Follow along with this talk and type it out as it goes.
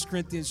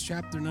Corinthians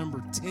chapter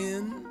number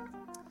 10.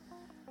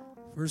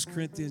 1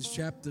 Corinthians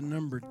chapter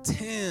number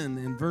 10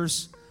 and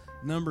verse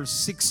number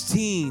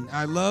 16.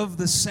 I love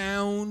the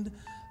sound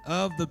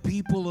of the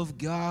people of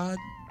God.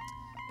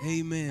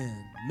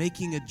 Amen.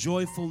 Making a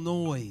joyful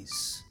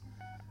noise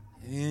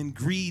and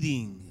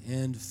greeting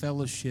and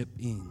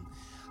fellowshipping.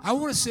 I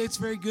want to say it's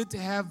very good to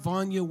have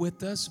Vanya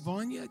with us.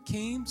 Vanya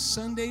came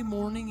Sunday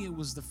morning. It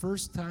was the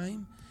first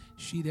time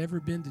she'd ever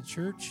been to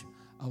church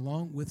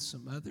along with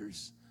some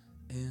others.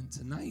 And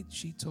tonight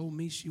she told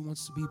me she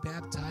wants to be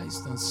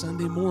baptized on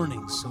Sunday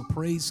morning. So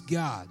praise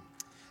God.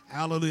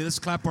 Hallelujah. Let's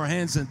clap our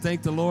hands and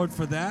thank the Lord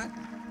for that.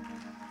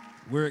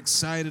 We're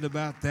excited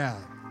about that.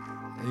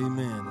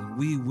 Amen. And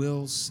we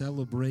will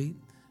celebrate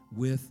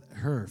with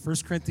her. 1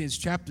 Corinthians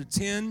chapter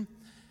 10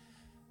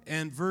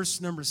 and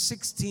verse number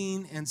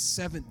 16 and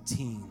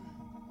 17.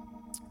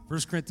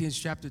 1 Corinthians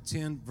chapter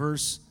 10,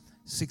 verse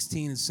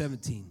 16 and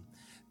 17.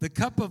 The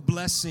cup of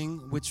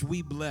blessing which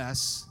we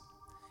bless,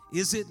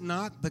 is it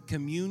not the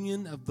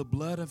communion of the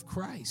blood of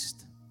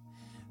Christ?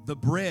 The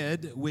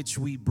bread which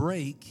we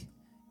break,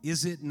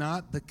 is it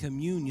not the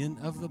communion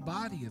of the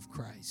body of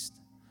Christ?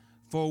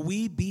 For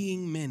we,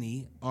 being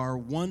many, are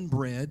one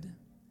bread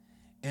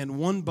and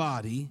one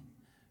body,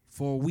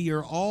 for we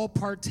are all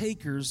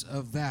partakers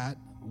of that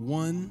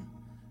one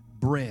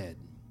bread.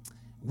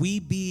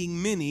 We,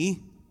 being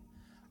many,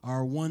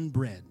 are one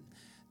bread.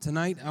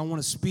 Tonight, I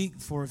want to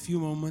speak for a few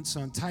moments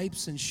on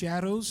types and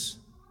shadows.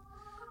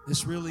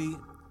 This really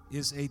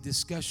is a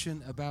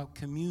discussion about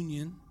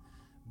communion,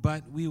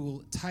 but we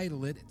will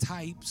title it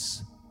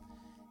Types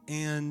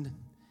and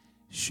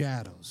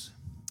Shadows.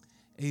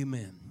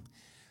 Amen.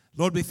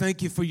 Lord, we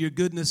thank you for your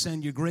goodness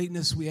and your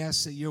greatness. We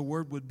ask that your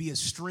word would be a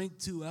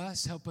strength to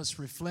us. Help us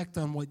reflect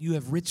on what you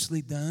have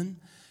richly done.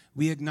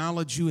 We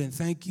acknowledge you and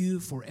thank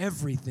you for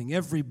everything,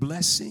 every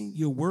blessing.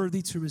 You're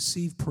worthy to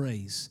receive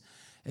praise.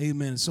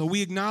 Amen. So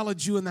we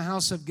acknowledge you in the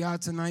house of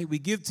God tonight. We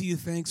give to you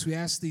thanks. We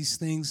ask these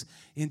things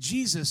in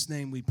Jesus'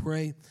 name we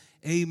pray.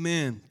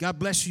 Amen. God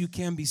bless you. You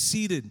can be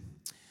seated.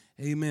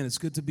 Amen. It's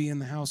good to be in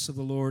the house of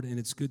the Lord, and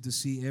it's good to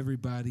see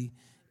everybody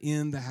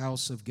in the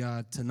house of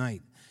God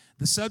tonight.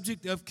 The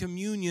subject of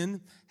communion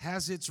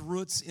has its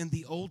roots in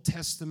the Old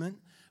Testament,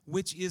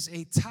 which is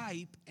a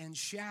type and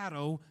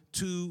shadow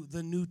to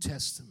the New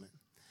Testament.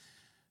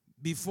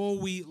 Before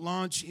we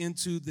launch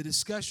into the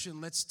discussion,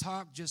 let's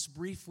talk just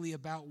briefly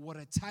about what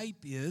a type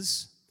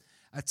is.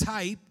 A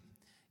type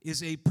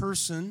is a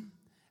person,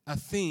 a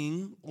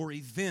thing, or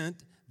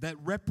event that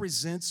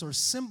represents or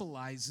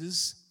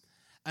symbolizes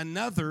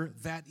another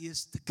that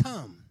is to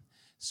come.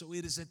 So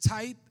it is a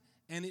type,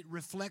 and it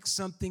reflects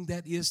something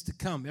that is to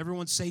come.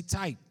 Everyone say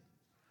type.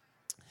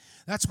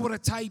 That's what a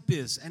type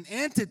is. An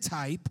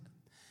antitype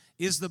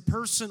is the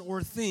person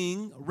or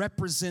thing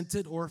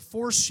represented or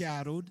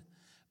foreshadowed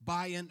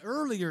by an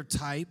earlier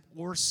type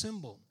or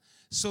symbol.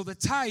 So the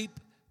type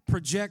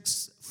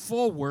projects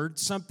forward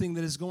something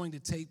that is going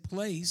to take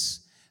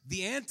place.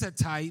 The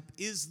antitype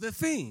is the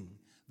thing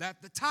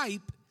that the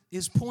type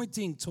is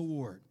pointing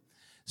toward.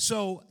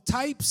 So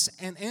types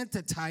and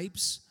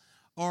antitypes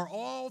are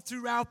all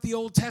throughout the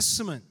Old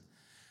Testament.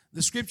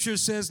 The scripture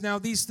says, now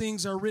these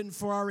things are written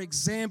for our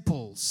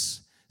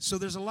examples. So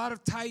there's a lot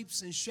of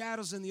types and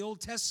shadows in the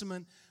Old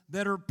Testament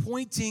that are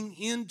pointing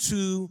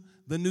into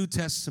the New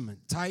Testament.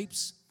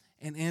 Types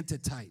and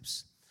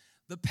antitypes.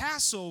 The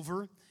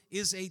Passover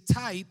is a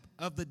type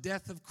of the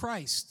death of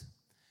Christ.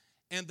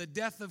 And the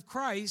death of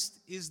Christ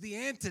is the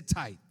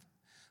antitype.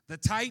 The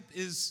type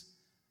is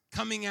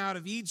coming out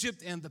of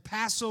Egypt and the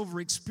Passover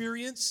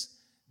experience.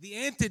 The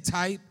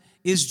antitype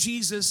is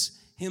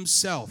Jesus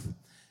himself.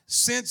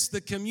 Since the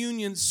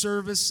communion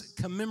service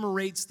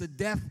commemorates the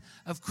death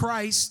of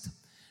Christ,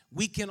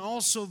 we can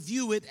also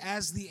view it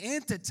as the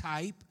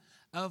antitype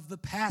of the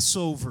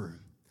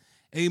Passover.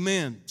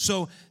 Amen.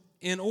 So,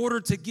 in order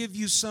to give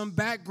you some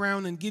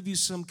background and give you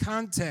some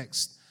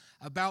context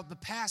about the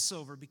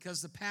Passover,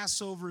 because the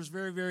Passover is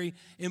very, very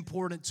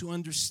important to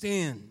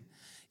understand.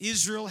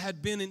 Israel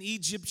had been in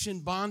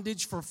Egyptian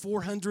bondage for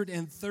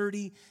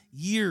 430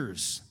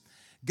 years.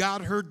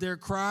 God heard their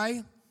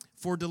cry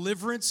for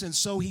deliverance, and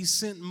so he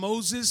sent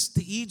Moses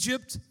to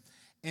Egypt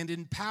and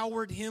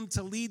empowered him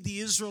to lead the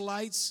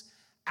Israelites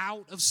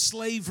out of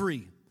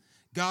slavery.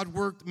 God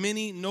worked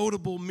many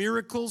notable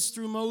miracles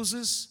through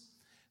Moses,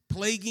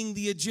 plaguing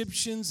the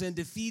Egyptians and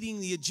defeating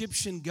the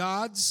Egyptian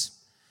gods.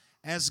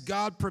 As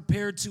God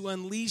prepared to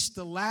unleash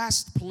the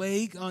last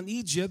plague on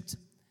Egypt,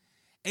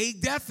 a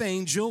death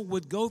angel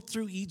would go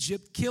through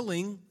Egypt,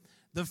 killing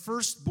the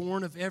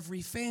firstborn of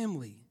every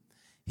family.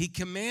 He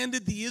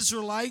commanded the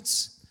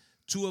Israelites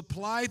to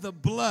apply the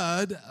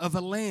blood of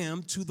a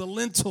lamb to the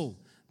lintel.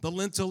 The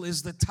lintel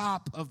is the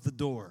top of the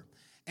door,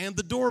 and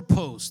the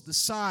doorpost, the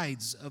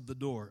sides of the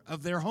door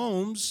of their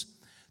homes,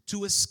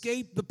 to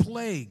escape the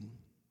plague.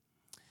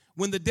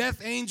 When the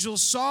death angel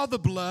saw the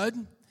blood,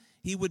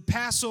 he would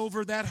pass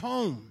over that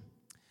home.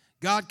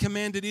 God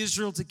commanded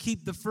Israel to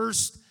keep the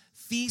first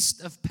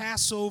feast of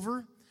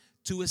Passover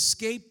to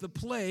escape the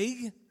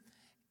plague,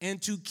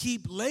 and to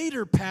keep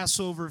later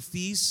Passover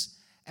feasts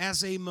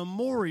as a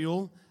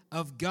memorial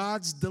of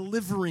God's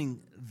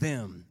delivering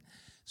them.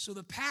 So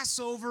the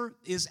Passover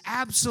is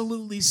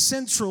absolutely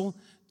central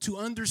to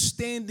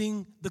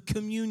understanding the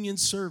communion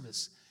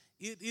service.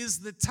 It is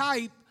the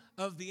type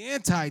of the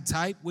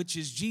anti-type, which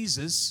is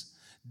Jesus,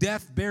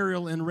 death,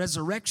 burial, and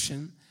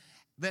resurrection,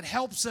 that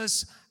helps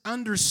us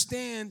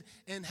understand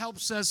and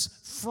helps us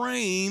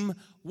frame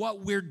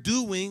what we're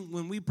doing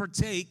when we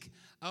partake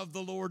of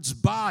the Lord's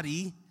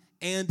body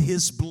and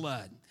his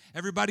blood.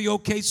 Everybody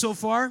okay so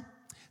far?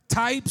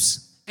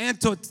 Types,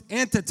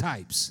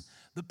 antitypes.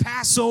 The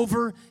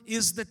Passover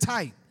is the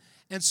type.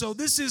 And so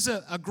this is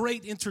a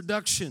great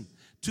introduction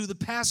to the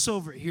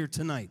Passover here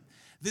tonight.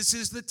 This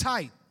is the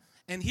type.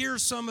 And here are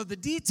some of the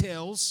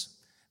details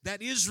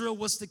that Israel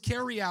was to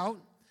carry out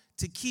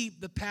to keep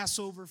the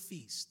Passover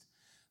feast.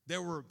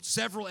 There were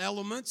several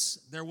elements.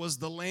 There was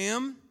the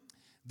lamb,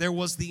 there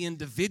was the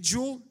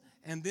individual,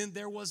 and then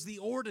there was the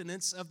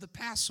ordinance of the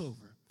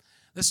Passover.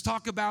 Let's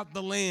talk about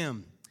the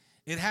lamb.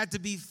 It had to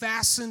be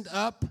fastened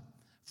up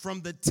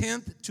from the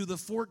 10th to the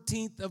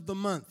 14th of the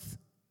month.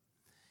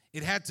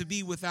 It had to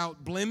be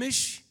without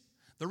blemish.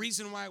 The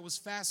reason why it was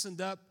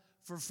fastened up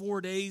for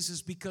 4 days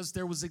is because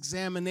there was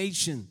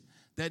examination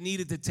that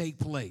needed to take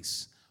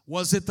place.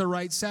 Was it the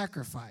right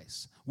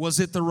sacrifice? Was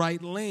it the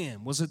right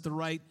lamb? Was it the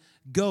right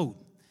goat?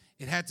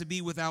 It had to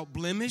be without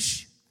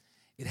blemish.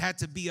 It had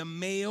to be a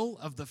male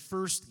of the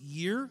first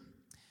year.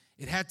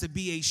 It had to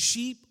be a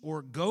sheep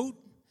or goat.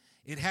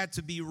 It had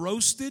to be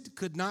roasted,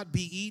 could not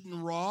be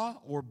eaten raw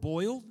or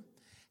boiled.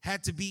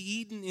 Had to be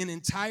eaten in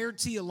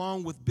entirety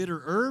along with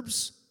bitter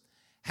herbs.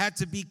 Had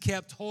to be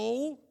kept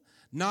whole.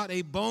 Not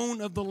a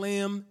bone of the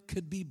lamb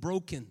could be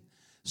broken.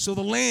 So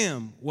the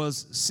lamb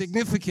was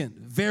significant,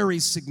 very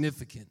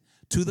significant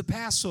to the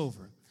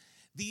Passover.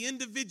 The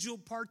individual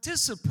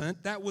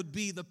participant, that would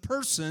be the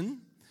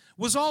person,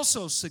 was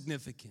also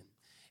significant.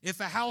 If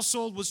a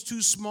household was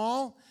too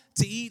small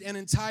to eat an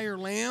entire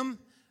lamb,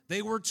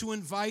 they were to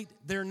invite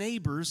their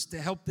neighbors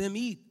to help them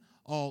eat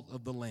all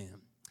of the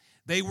lamb.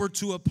 They were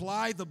to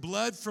apply the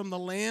blood from the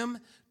lamb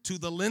to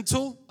the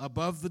lintel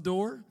above the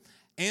door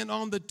and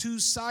on the two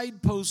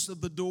side posts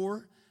of the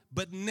door,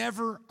 but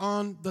never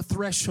on the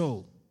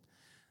threshold.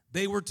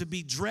 They were to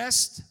be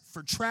dressed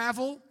for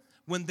travel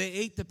when they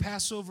ate the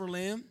Passover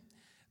lamb.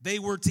 They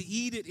were to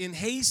eat it in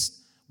haste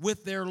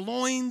with their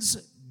loins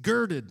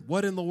girded.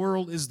 What in the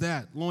world is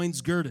that?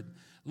 Loins girded.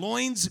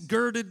 Loins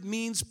girded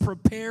means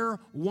prepare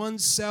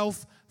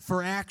oneself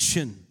for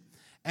action.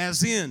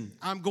 As in,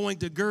 I'm going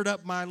to gird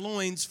up my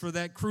loins for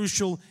that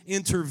crucial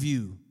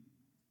interview.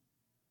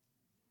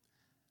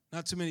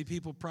 Not too many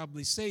people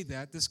probably say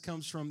that. This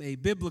comes from a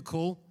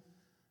biblical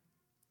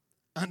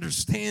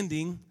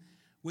understanding,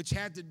 which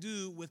had to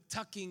do with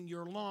tucking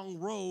your long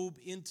robe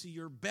into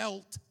your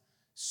belt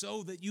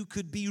so that you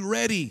could be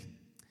ready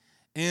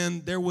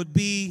and there would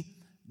be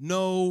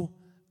no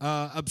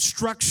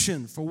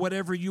obstruction for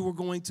whatever you were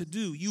going to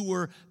do. You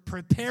were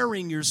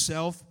preparing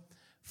yourself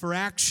for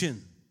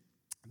action.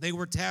 They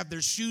were to have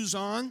their shoes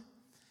on,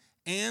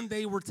 and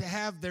they were to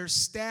have their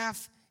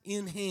staff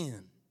in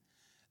hand.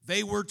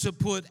 They were to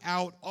put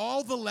out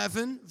all the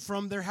leaven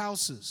from their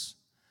houses.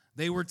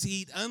 They were to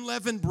eat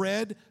unleavened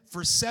bread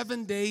for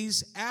 7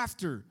 days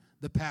after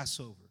the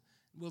Passover.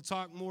 We'll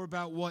talk more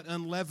about what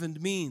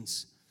unleavened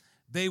means.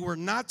 They were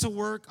not to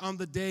work on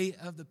the day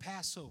of the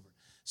Passover.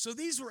 So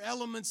these were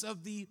elements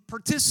of the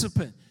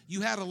participant.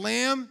 You had a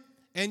lamb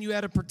and you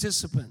had a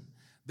participant.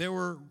 There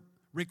were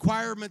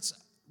requirements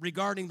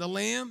regarding the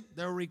lamb.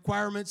 There were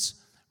requirements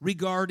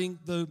regarding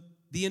the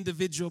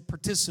individual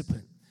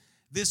participant.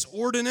 This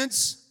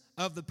ordinance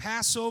of the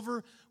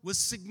Passover was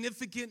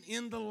significant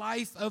in the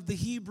life of the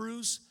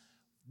Hebrews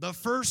the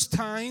first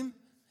time,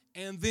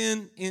 and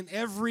then in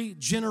every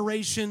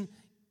generation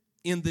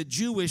in the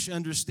Jewish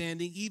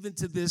understanding, even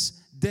to this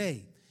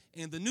day.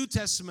 In the New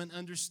Testament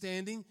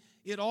understanding,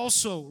 it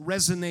also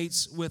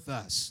resonates with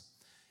us.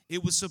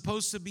 It was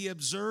supposed to be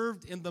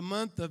observed in the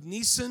month of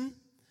Nisan.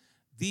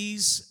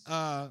 These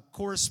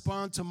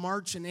correspond to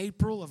March and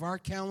April of our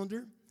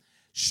calendar.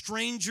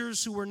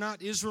 Strangers who were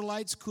not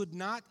Israelites could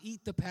not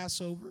eat the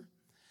Passover.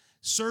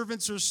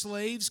 Servants or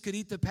slaves could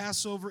eat the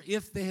Passover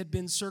if they had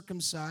been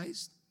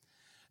circumcised.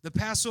 The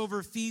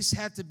Passover feast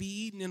had to be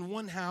eaten in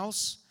one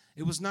house.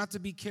 It was not to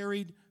be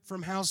carried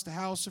from house to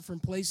house or from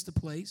place to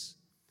place.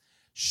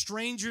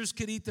 Strangers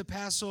could eat the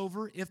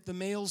Passover if the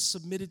males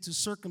submitted to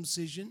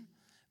circumcision.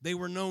 They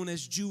were known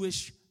as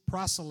Jewish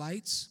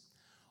proselytes.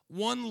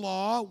 One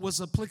law was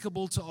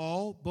applicable to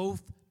all,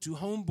 both to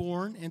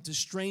homeborn and to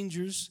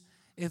strangers,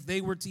 if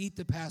they were to eat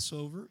the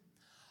Passover.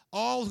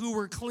 All who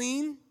were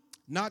clean,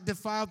 not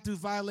defiled through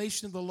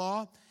violation of the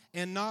law,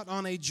 and not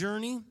on a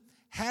journey,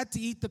 had to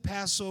eat the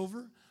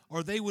Passover,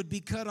 or they would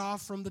be cut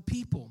off from the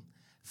people.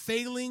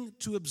 Failing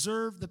to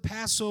observe the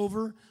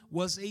Passover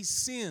was a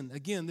sin.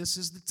 Again, this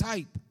is the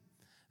type.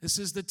 This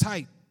is the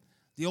type,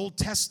 the Old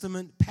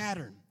Testament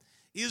pattern.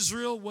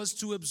 Israel was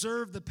to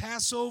observe the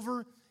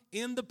Passover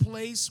in the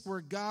place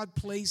where God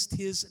placed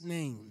his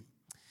name.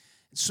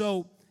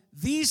 So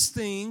these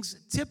things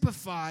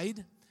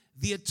typified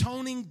the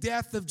atoning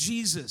death of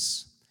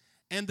Jesus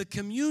and the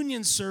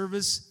communion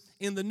service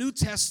in the New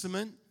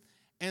Testament.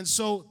 And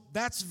so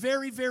that's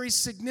very, very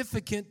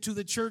significant to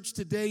the church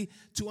today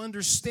to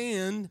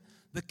understand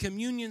the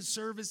communion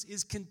service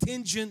is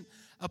contingent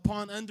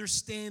upon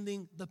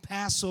understanding the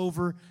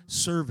Passover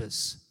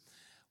service.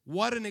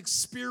 What an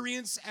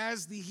experience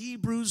as the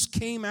Hebrews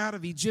came out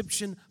of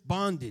Egyptian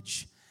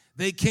bondage.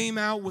 They came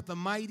out with a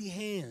mighty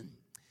hand,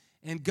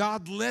 and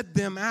God led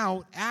them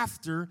out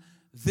after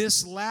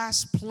this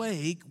last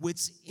plague,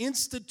 which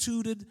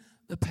instituted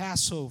the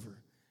Passover.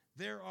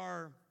 There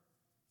are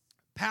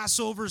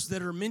Passovers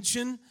that are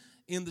mentioned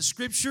in the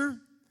Scripture.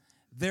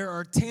 There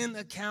are 10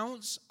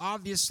 accounts.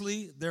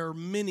 Obviously, there are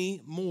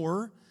many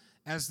more,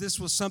 as this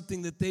was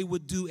something that they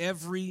would do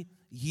every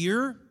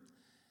year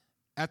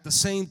at the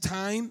same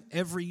time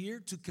every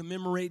year to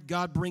commemorate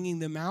God bringing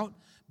them out.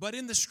 But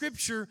in the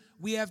Scripture,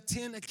 we have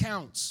 10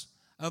 accounts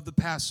of the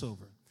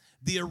Passover.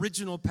 The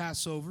original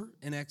Passover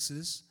in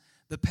Exodus,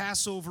 the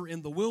Passover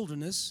in the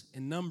wilderness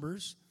in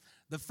Numbers,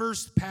 the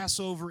first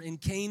Passover in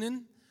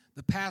Canaan,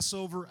 the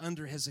Passover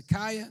under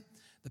Hezekiah,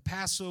 the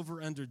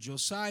Passover under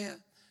Josiah,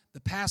 the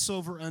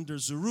Passover under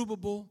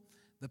Zerubbabel,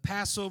 the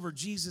Passover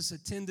Jesus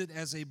attended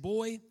as a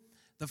boy,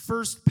 the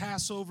first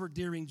Passover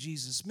during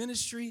Jesus'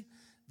 ministry,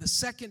 the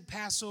second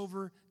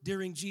Passover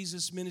during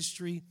Jesus'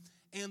 ministry,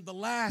 and the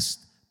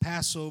last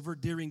Passover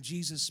during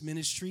Jesus'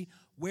 ministry,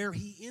 where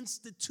he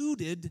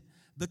instituted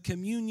the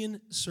communion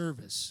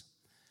service.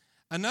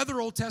 Another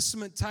Old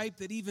Testament type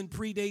that even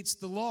predates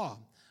the law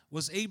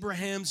was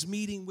Abraham's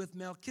meeting with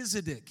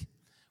Melchizedek,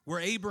 where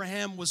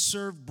Abraham was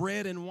served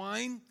bread and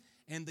wine,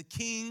 and the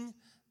king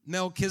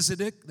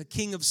Melchizedek, the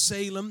king of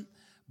Salem,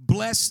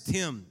 blessed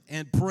him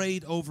and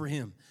prayed over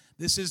him.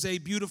 This is a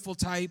beautiful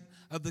type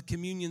of the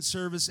communion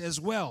service as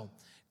well.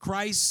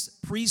 Christ's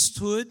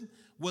priesthood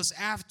was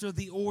after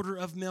the order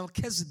of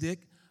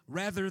Melchizedek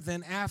rather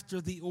than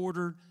after the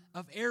order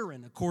of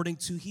Aaron, according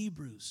to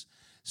Hebrews.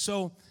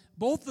 So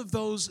both of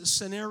those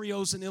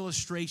scenarios and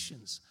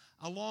illustrations,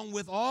 along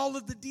with all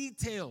of the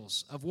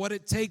details of what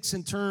it takes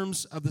in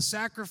terms of the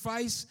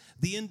sacrifice,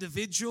 the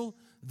individual,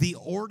 the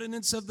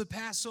ordinance of the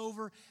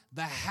Passover,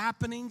 the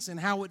happenings, and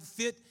how it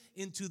fit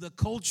into the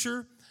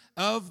culture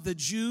of the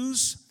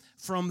Jews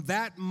from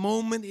that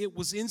moment it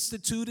was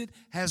instituted,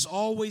 has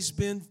always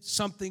been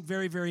something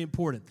very, very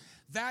important.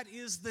 That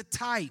is the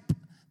type.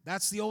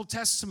 That's the Old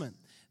Testament.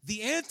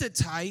 The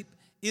antitype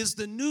is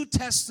the New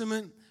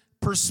Testament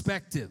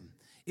perspective.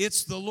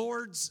 It's the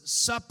Lord's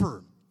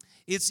Supper.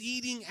 It's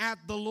eating at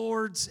the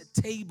Lord's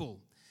table.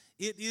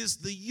 It is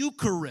the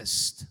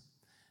Eucharist,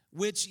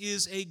 which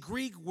is a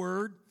Greek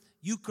word,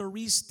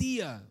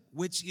 Eucharistia,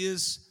 which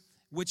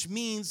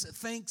means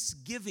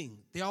thanksgiving.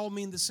 They all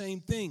mean the same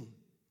thing.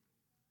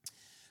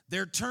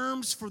 They're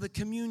terms for the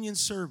communion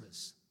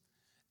service.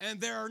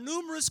 And there are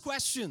numerous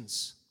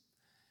questions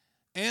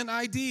and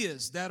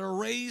ideas that are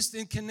raised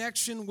in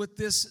connection with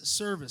this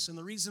service. And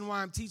the reason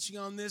why I'm teaching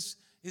on this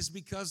is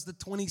because the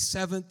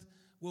 27th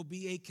will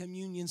be a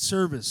communion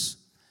service.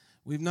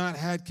 We've not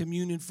had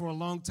communion for a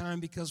long time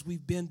because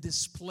we've been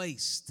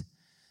displaced.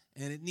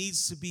 And it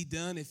needs to be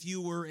done. If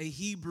you were a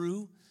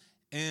Hebrew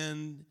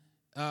and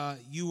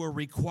you were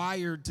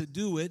required to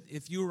do it,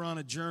 if you were on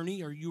a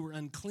journey or you were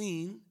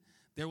unclean,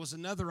 there was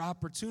another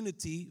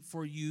opportunity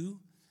for you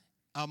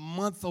a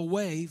month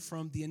away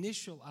from the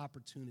initial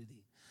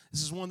opportunity.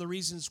 This is one of the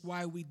reasons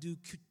why we do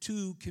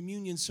 2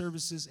 communion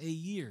services a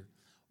year.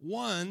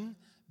 One,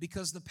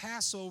 because the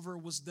Passover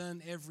was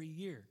done every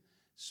year.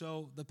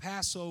 So the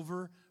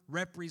Passover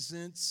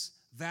represents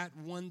that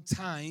one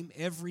time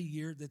every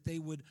year that they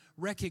would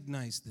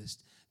recognize this.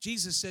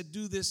 Jesus said,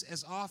 do this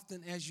as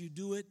often as you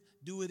do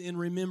it in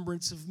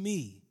remembrance of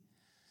me.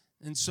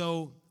 And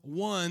so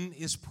one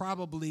is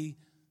probably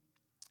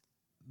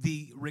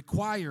the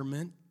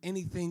requirement.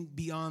 Anything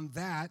beyond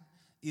that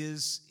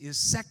is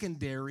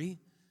secondary.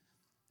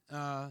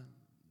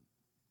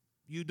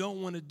 You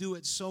don't want to do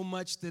it so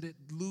much that it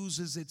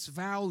loses its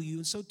value.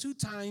 And so 2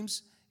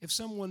 times, if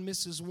someone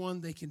misses one,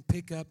 they can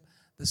pick up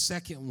the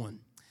second one.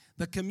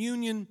 The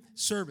communion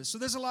service. So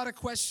there's a lot of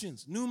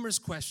questions, numerous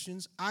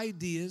questions,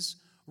 ideas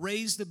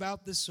raised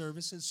about this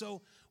service. And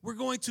so we're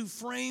going to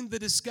frame the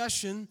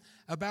discussion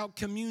about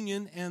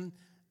communion, and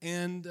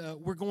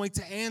we're going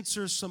to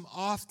answer some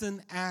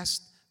often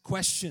asked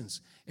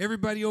questions.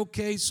 Everybody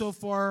okay so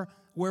far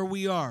where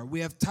we are? We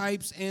have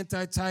types,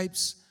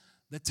 antitypes.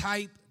 The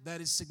type that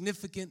is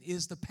significant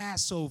is the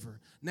Passover.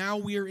 Now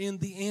we are in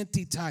the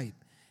antitype.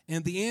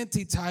 And the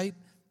antitype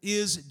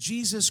is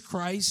Jesus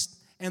Christ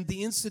and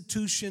the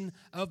institution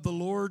of the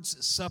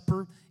Lord's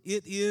Supper.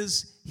 It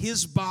is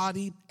his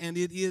body and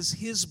it is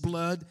his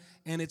blood,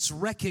 and it's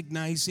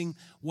recognizing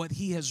what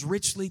he has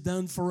richly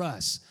done for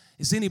us.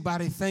 Is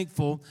anybody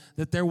thankful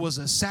that there was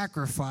a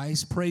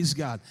sacrifice? Praise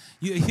God.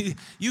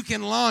 You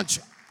can launch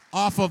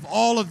off of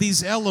all of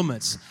these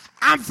elements.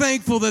 I'm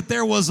thankful that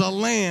there was a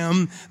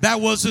lamb that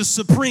was a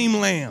supreme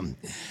lamb.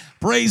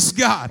 Praise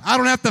God. I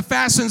don't have to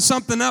fasten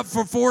something up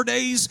for 4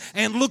 days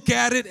and look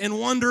at it and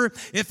wonder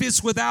if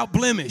it's without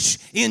blemish.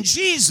 In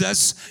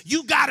Jesus,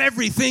 you got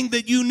everything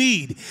that you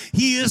need.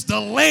 He is the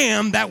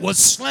Lamb that was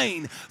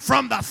slain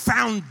from the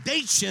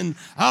foundation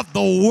of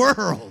the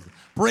world.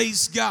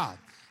 Praise God.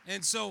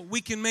 And so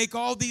we can make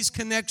all these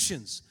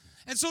connections.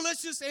 And so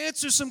let's just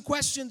answer some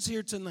questions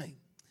here tonight.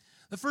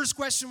 The first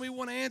question we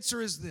want to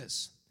answer is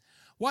this.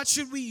 What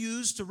should we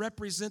use to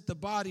represent the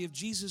body of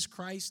Jesus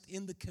Christ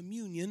in the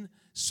communion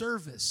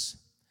service?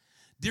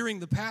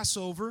 During the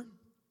Passover,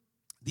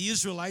 the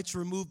Israelites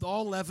removed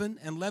all leaven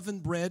and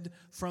leavened bread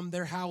from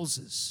their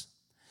houses.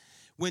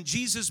 When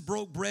Jesus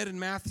broke bread in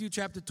Matthew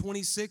chapter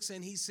 26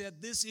 and he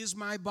said, "This is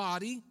my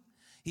body,"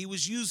 he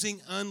was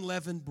using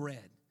unleavened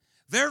bread.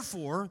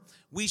 Therefore,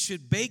 we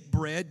should bake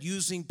bread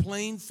using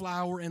plain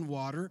flour and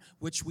water,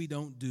 which we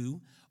don't do,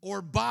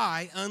 or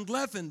buy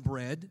unleavened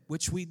bread,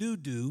 which we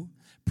do,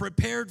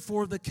 prepared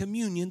for the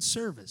communion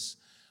service.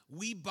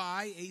 We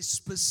buy a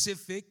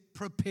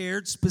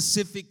prepared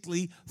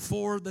specifically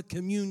for the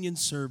communion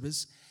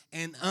service,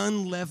 an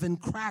unleavened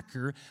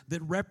cracker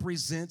that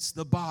represents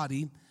the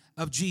body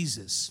of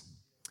Jesus.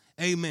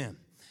 Amen.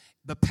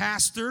 The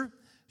pastor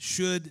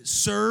should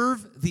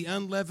serve the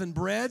unleavened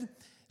bread,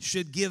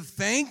 should give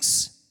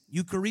thanks,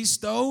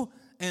 Eucharisto,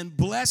 and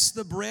bless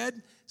the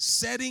bread,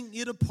 setting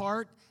it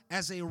apart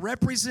as a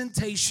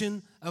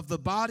representation of the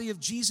body of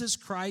Jesus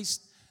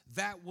Christ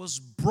that was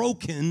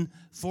broken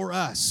for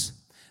us.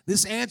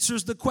 This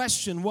answers the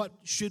question, what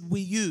should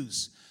we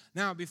use?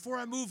 Now, before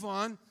I move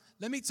on,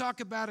 let me talk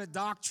about a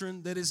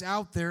doctrine that is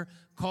out there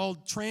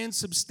called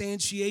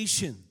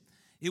transubstantiation.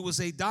 It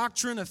was a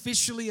doctrine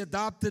officially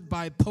adopted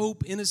by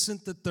Pope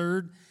Innocent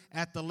III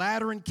at the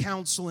Lateran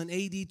Council in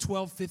AD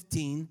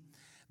 1215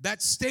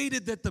 that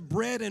stated that the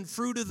bread and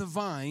fruit of the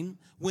vine,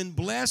 when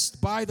blessed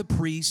by the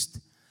priest,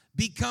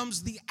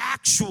 becomes the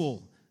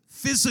actual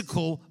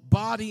physical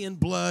body and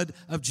blood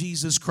of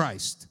Jesus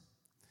Christ.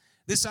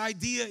 This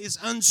idea is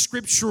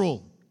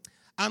unscriptural.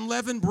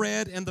 Unleavened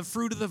bread and the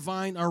fruit of the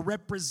vine are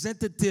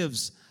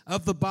representatives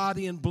of the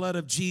body and blood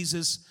of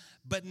Jesus,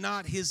 but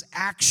not his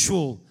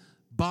actual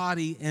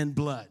body and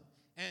blood.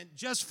 And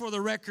just for the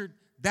record,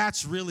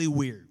 that's really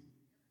weird.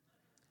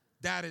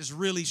 That is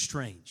really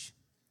strange.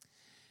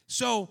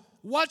 So,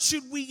 what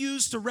should we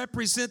use to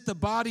represent the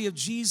body of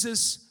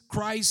Jesus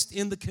Christ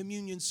in the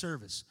communion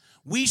service?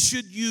 We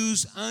should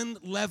use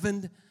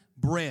unleavened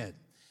bread.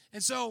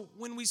 And so,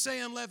 when we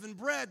say unleavened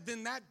bread,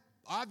 then that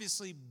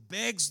obviously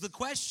begs the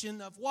question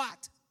of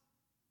what?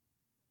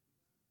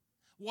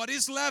 What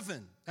is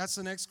leaven? That's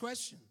the next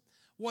question.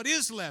 What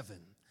is leaven?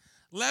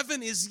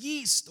 Leaven is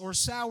yeast or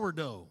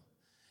sourdough.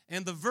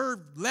 And the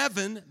verb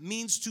leaven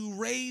means to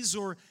raise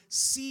or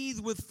seethe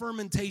with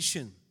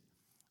fermentation.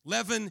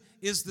 Leaven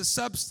is the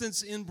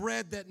substance in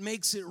bread that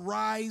makes it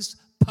rise,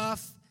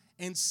 puff,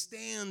 and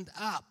stand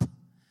up.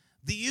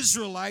 The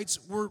Israelites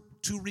were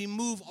to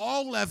remove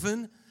all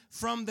leaven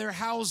from their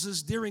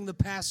houses during the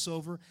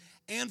Passover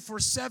and for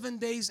 7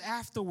 days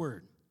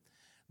afterward.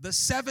 The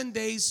 7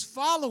 days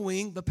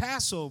following the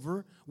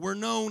Passover were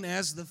known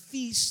as the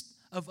Feast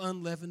of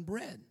Unleavened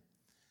Bread.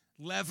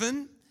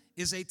 Leaven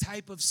is a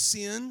type of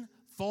sin,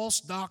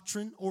 false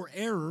doctrine, or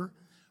error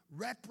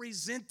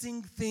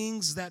representing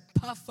things that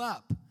puff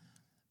up,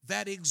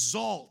 that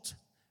exalt,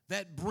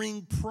 that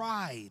bring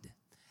pride.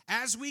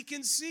 As we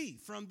can see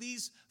from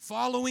these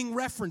following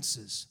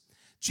references,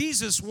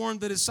 Jesus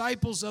warned the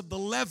disciples of the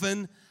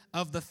leaven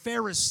of the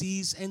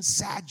Pharisees and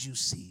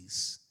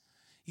Sadducees.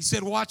 He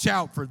said, watch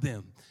out for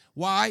them.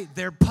 Why?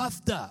 They're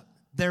puffed up,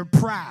 they're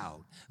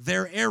proud,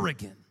 they're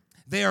arrogant,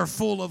 they are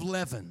full of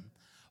leaven.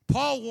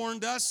 Paul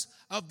warned us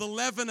of the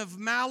leaven of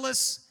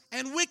malice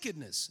and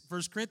wickedness,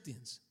 1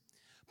 Corinthians.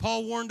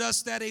 Paul warned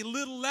us that a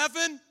little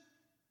leaven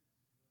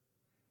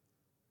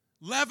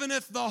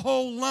leaveneth the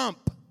whole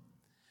lump.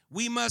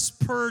 We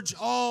must purge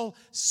all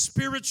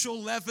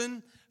spiritual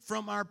leaven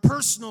from our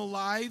personal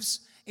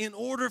lives in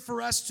order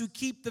for us to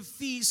keep the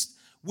feast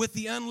with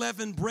the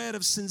unleavened bread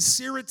of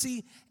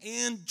sincerity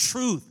and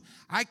truth.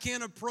 I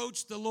can't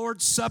approach the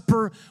Lord's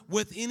Supper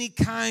with any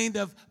kind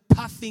of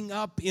puffing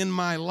up in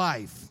my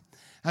life.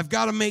 I've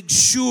got to make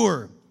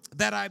sure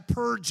that I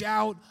purge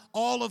out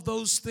all of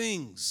those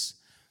things.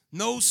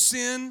 No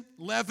sin,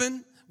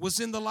 leaven, was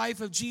in the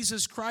life of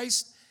Jesus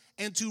Christ,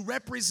 and to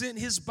represent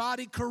his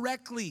body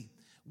correctly,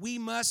 we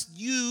must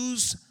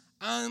use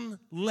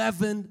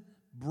unleavened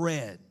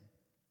bread.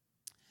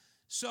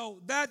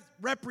 So that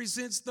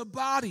represents the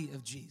body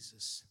of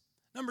Jesus.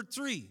 Number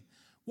 3,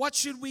 what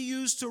should we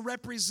use to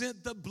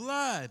represent the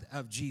blood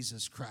of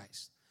Jesus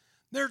Christ?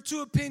 There are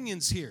 2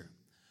 opinions here.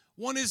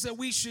 One is that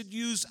we should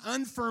use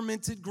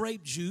unfermented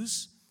grape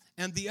juice,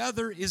 and the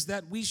other is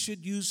that we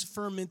should use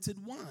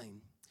fermented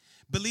wine.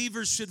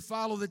 Believers should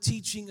follow the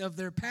teaching of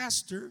their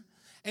pastor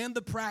and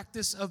the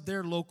practice of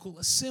their local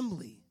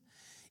assembly.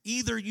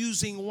 Either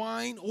using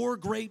wine or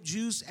grape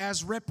juice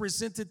as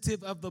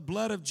representative of the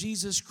blood of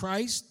Jesus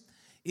Christ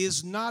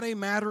is not a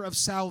matter of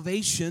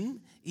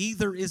salvation.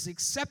 Either is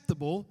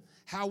acceptable.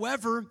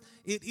 However,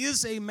 it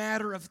is a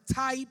matter of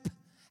type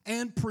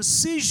and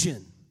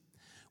precision.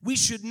 We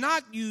should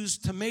not use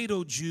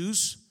tomato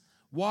juice,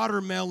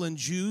 watermelon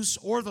juice,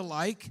 or the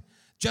like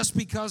just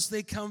because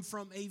they come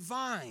from a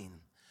vine.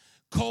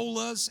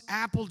 Colas,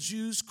 apple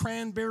juice,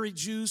 cranberry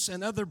juice,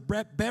 and other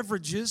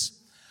beverages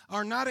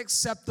are not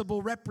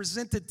acceptable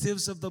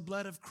representatives of the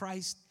blood of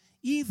Christ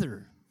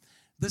either.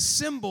 The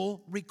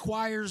symbol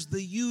requires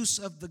the use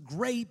of the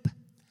grape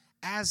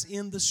as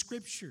in the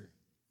scripture.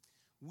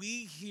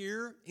 We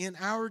here in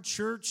our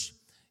church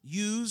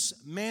use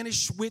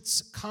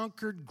Manischewitz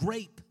Concord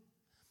grape.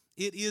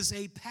 It is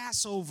a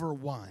Passover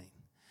wine.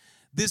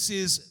 This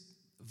is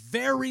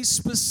very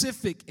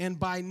specific and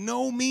by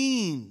no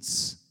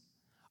means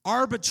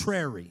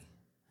arbitrary.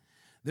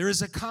 There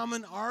is a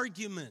common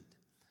argument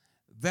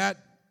that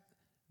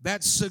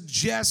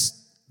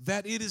suggests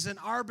that it is an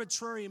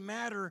arbitrary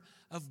matter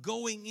of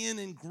going in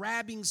and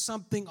grabbing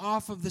something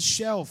off of the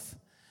shelf.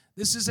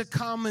 This is a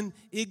common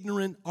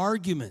ignorant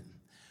argument.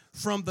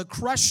 From the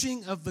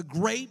crushing of the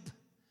grape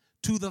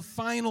to the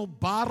final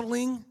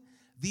bottling,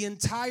 the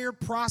entire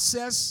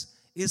process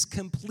is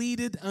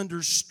completed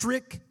under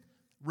strict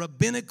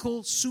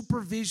rabbinical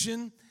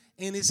supervision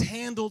and is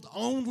handled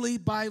only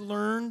by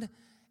learned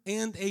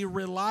and a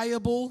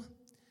reliable,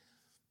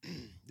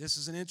 this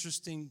is an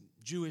interesting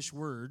Jewish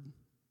word,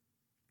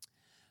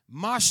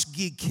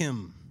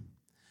 mashgichim.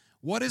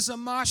 What is a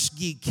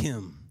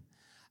mashgichim?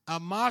 A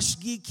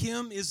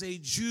mashgichim is a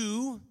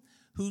Jew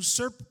who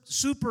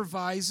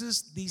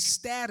supervises the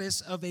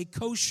status of a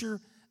kosher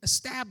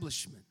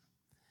establishment.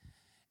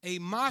 A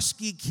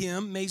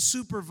mashgichim may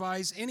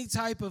supervise any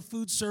type of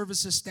food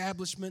service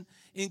establishment,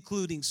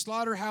 including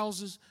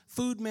slaughterhouses,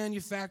 food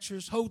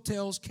manufacturers,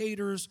 hotels,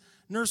 caterers,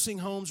 nursing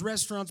homes,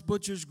 restaurants,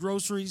 butchers,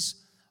 groceries,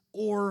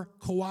 or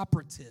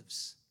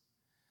cooperatives.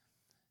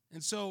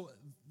 And so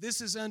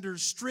this is under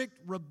strict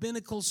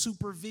rabbinical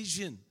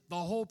supervision, the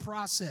whole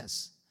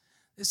process.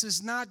 This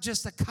is not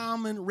just a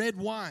common red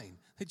wine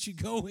that you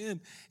go in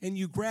and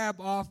you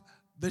grab off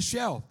the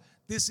shelf.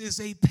 This is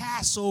a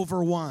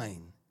Passover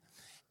wine.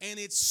 And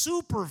it's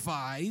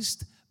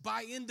supervised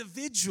by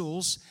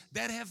individuals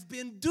that have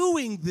been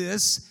doing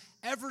this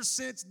ever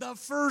since the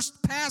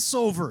first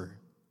Passover.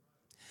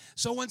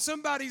 So when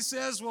somebody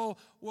says, well,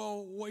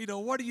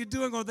 what are you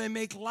doing? Or they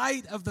make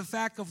light of the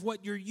fact of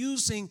what you're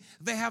using,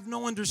 they have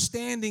no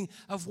understanding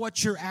of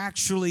what you're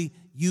actually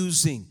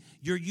using.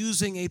 You're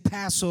using a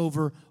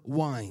Passover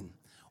wine.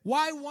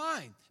 Why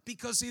wine?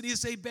 Because it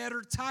is a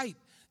better type.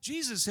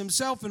 Jesus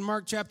himself in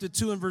Mark chapter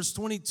 2 and verse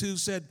 22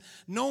 said,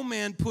 "No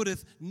man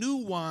putteth new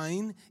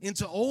wine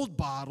into old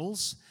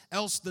bottles,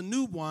 else the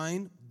new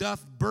wine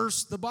doth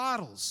burst the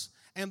bottles,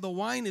 and the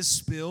wine is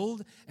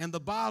spilled, and the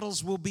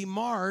bottles will be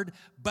marred,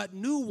 but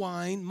new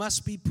wine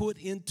must be put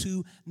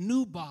into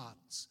new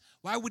bottles."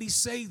 Why would he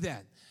say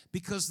that?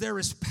 Because there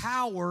is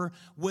power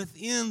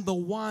within the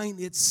wine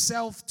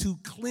itself to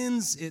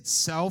cleanse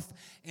itself.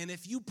 And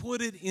if you put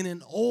it in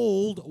an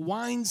old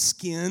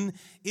wineskin,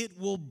 it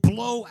will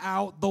blow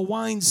out the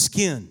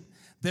wineskin.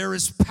 There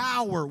is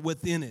power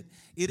within it.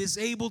 It is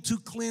able to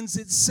cleanse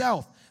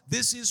itself.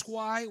 This is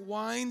why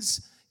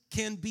wines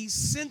can be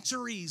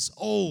centuries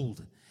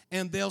old,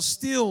 and they'll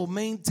still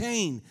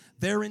maintain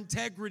their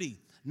integrity.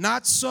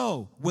 Not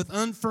so with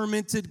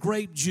unfermented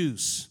grape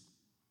juice.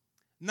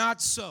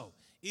 Not so.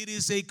 It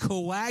is a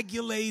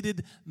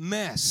coagulated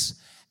mess.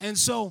 And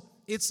so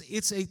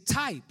it's a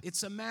type.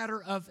 It's a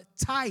matter of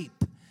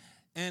type.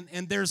 And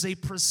there's a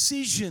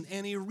precision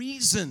and a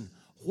reason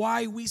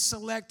why we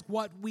select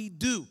what we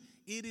do.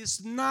 It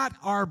is not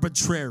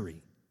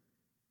arbitrary.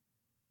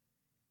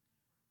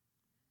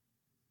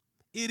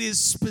 It is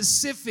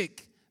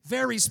specific,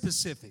 very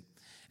specific.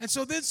 And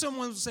so then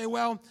someone will say,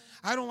 well,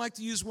 I don't like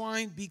to use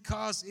wine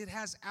because it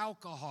has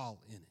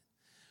alcohol in it.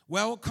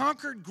 Well,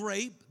 Concord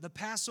grape, the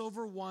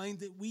Passover wine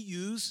that we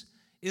use,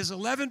 is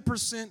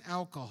 11%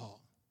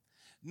 alcohol.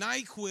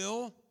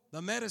 NyQuil,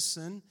 the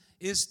medicine,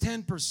 is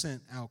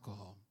 10%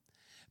 alcohol.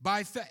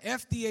 By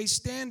FDA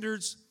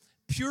standards,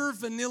 pure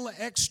vanilla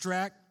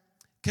extract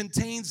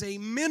contains a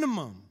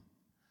minimum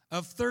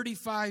of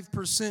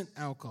 35%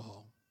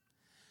 alcohol.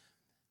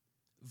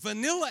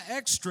 Vanilla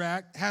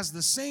extract has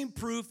the same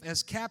proof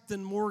as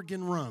Captain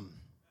Morgan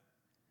rum.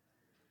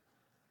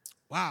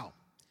 Wow.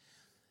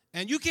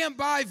 And you can't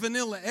buy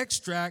vanilla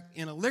extract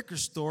in a liquor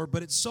store,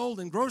 but it's sold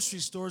in grocery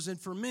stores, and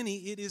for many,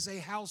 it is a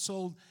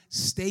household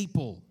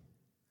staple.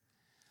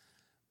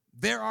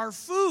 There are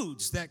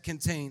foods that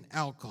contain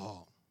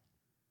alcohol.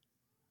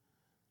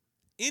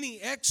 Any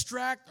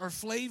extract or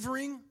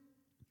flavoring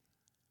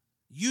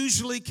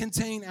usually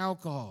contain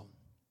alcohol.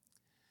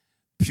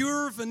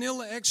 Pure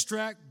vanilla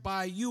extract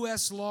by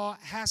U.S. law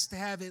has to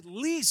have at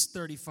least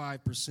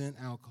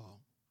 35% alcohol.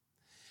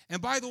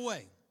 And by the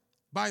way,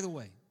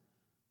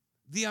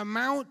 the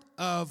amount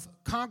of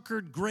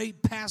Concord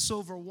grape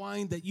Passover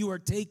wine that you are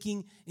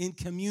taking in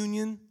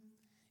communion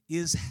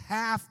is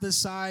half the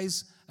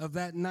size of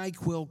that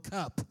NyQuil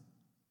cup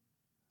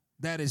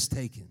that is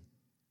taken.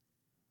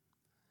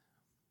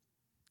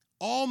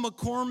 All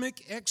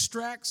McCormick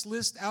extracts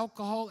list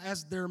alcohol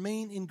as their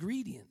main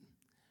ingredient.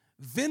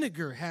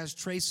 Vinegar has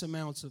trace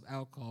amounts of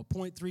alcohol,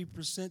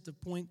 0.3% to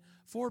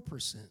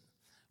 0.4%,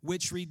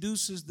 which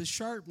reduces the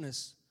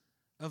sharpness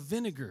of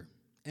vinegar,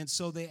 and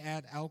so they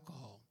add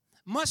alcohol.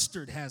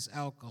 Mustard has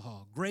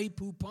alcohol. Grey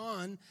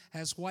Poupon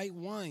has white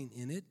wine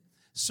in it.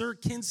 Sir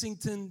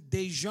Kensington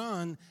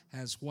Dijon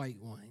has white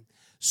wine.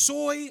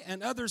 Soy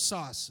and other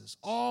sauces,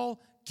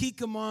 all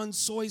Kikkoman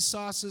soy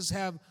sauces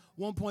have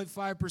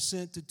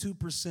 1.5% to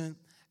 2%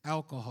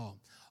 alcohol.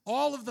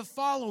 All of the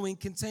following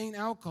contain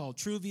alcohol: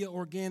 Truvia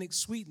organic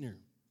sweetener,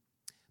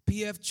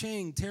 P.F.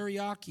 Chang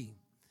teriyaki.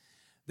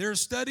 There are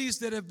studies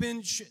that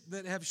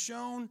have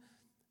shown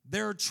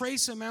there are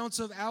trace amounts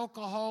of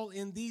alcohol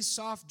in these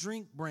soft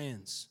drink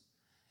brands: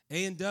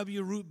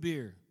 A&W root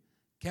beer,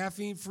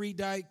 caffeine-free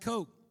Diet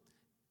Coke,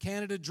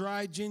 Canada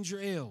Dry Ginger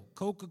Ale,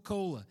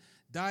 Coca-Cola,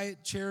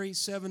 Diet Cherry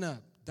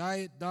 7-Up,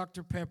 Diet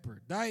Dr.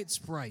 Pepper, Diet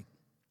Sprite,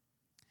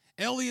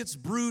 Elliott's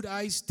Brewed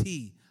Iced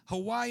Tea,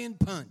 Hawaiian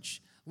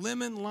Punch,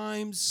 Lemon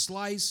Lime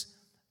Slice,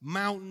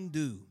 Mountain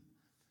Dew.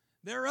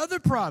 There are other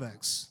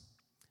products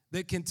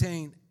that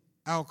contain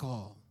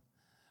alcohol: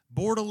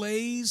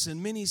 Bordelaise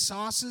and many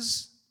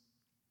sauces,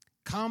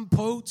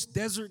 compotes,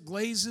 desert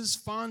glazes,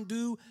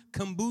 fondue,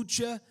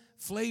 kombucha,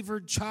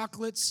 flavored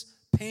chocolates,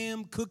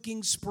 Pam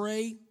cooking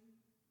spray.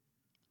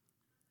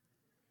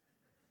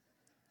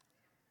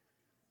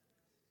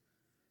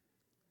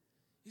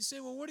 You say,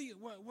 well,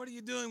 what are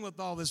you doing with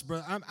all this,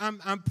 brother?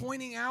 I'm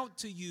pointing out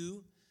to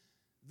you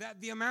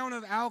that the amount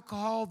of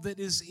alcohol that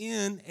is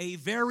in a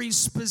very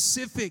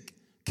specific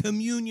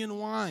communion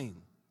wine.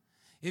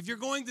 If you're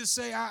going to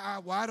say,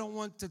 I don't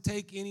want to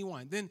take any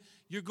wine, then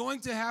you're going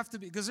to have to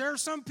be, because there are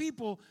some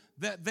people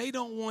that they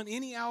don't want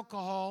any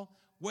alcohol,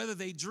 whether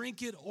they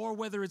drink it or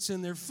whether it's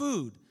in their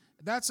food.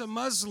 That's a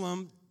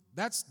Muslim,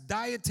 that's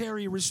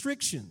dietary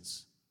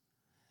restrictions.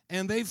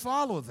 And they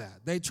follow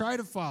that. They try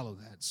to follow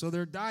that. So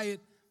their diet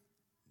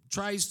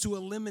tries to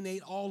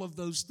eliminate all of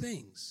those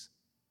things.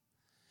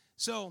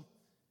 So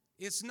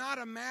it's not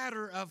a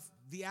matter of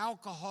the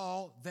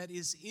alcohol that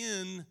is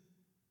in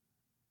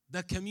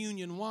the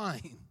communion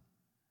wine.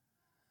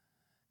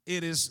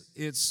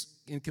 It's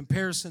in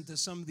comparison to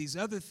some of these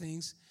other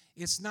things,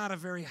 it's not a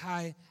very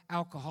high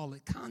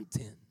alcoholic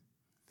content.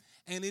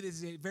 And it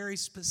is a very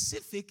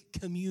specific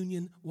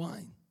communion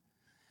wine.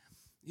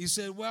 You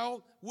said,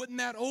 well, wouldn't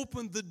that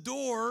open the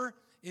door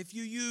if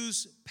you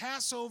use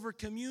Passover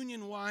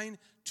communion wine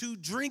to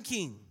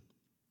drinking?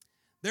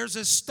 There's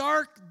a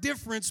stark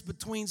difference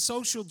between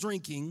social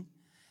drinking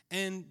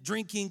and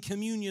drinking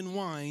communion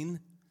wine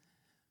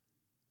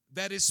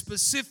that is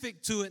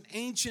specific to an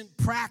ancient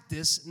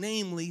practice,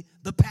 namely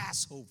the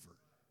Passover.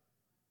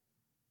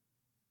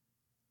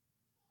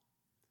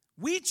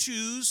 We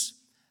choose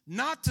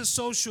not to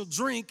social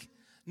drink,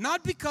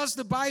 not because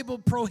the Bible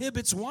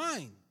prohibits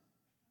wine,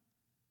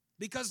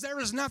 because there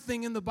is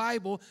nothing in the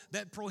Bible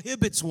that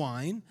prohibits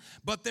wine,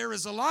 but there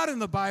is a lot in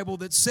the Bible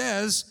that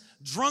says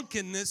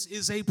drunkenness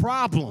is a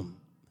problem.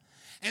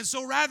 And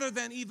so rather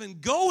than even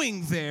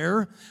going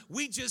there,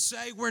 we just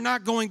say we're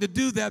not going to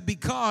do that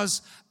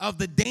because of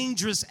the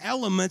dangerous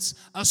elements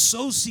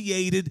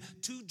associated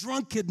to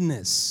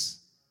drunkenness.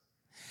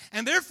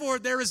 And therefore,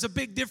 there is a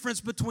big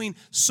difference between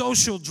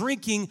social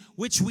drinking,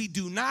 which we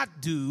do not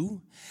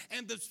do,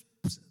 and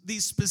the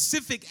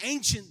specific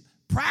ancient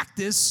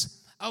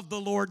practice of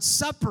the Lord's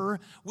Supper,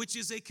 which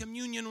is a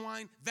communion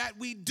wine that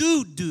we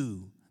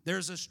do.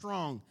 There's a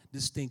strong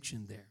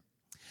distinction there.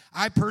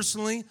 I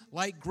personally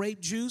like grape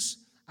juice.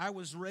 I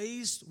was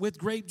raised with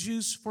grape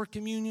juice for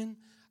communion.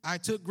 I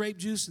took grape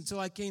juice until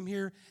I came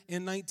here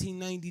in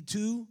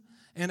 1992,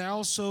 and I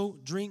also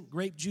drink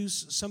grape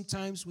juice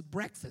sometimes with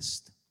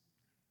breakfast.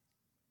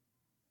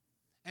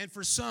 And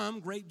for some,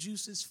 grape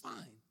juice is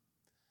fine.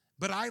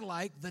 But I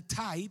like the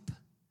type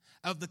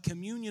of the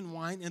communion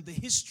wine and the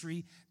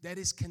history that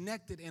is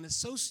connected and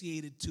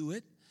associated to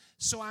it.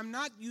 So I'm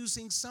not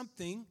using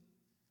something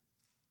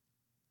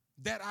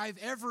that I've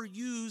ever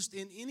used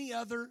in any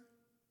other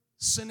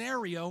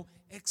scenario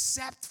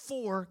except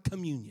for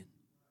communion.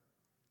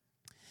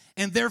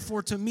 And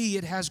therefore, to me,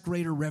 it has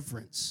greater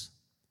reverence.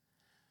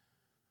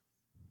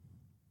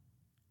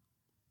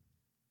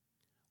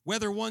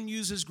 Whether one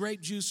uses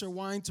grape juice or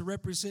wine to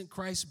represent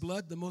Christ's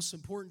blood, the most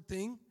important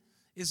thing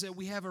is that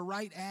we have a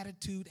right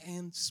attitude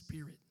and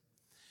spirit.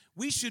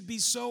 We should be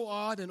so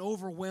awed and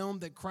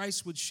overwhelmed that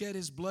Christ would shed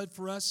his blood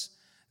for us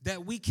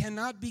that we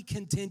cannot be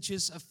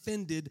contentious,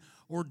 offended,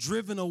 or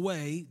driven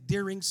away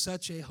during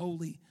such a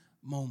holy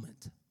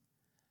moment.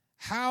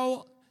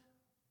 How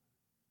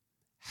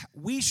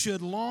we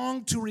should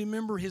long to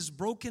remember his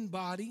broken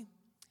body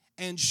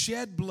and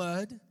shed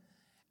blood,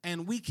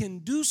 and we can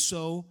do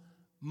so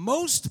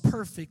most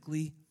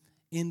perfectly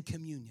in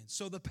communion.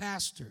 So the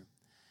pastor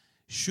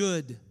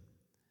should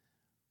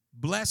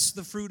bless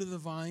the fruit of the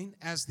vine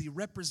as the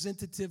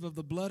representative of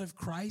the blood of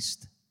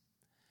Christ,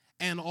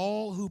 and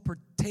all who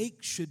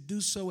partake should do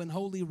so in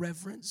holy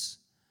reverence,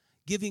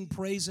 giving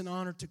praise and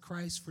honor to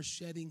Christ for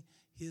shedding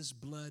his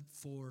blood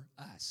for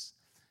us.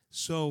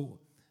 So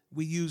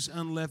we use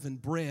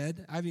unleavened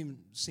bread. I've even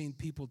seen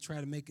people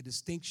try to make a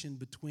distinction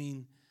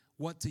between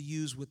what to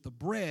use with the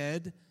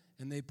bread,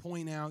 and they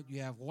point out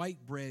you have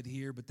white bread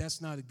here, but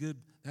that's not a good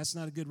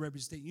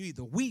representation. You need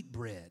the wheat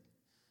bread.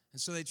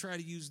 And so they try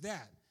to use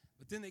that.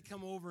 But then they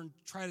come over and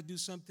try to do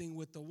something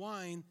with the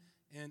wine,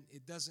 and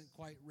it doesn't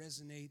quite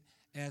resonate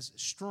as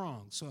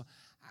strong. So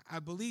I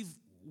believe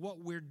what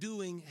we're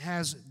doing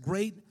has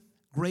great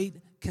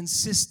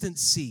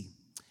consistency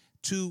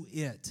to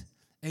it.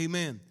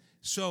 Amen.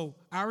 So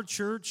our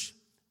church,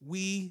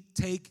 we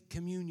take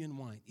communion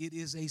wine. It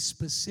is a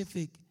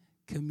specific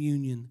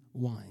communion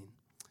wine.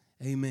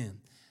 Amen.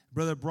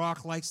 Brother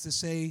Brock likes to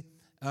say,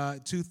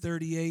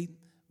 238,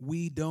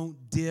 we don't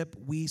dip,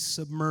 we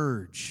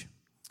submerge.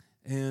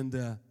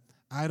 And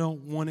I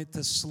don't want it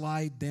to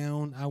slide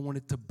down, I want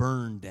it to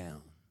burn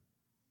down.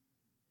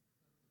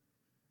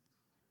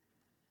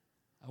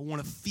 I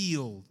want to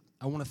feel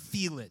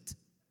it.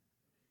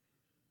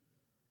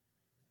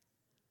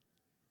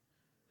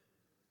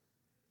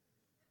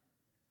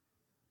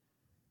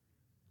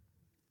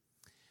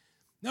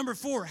 Number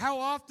 4, how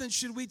often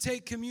should we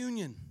take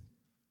communion?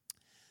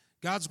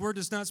 God's word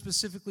does not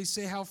specifically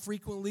say how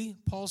frequently.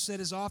 Paul said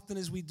as often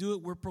as we do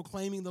it, we're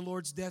proclaiming the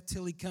Lord's death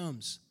till he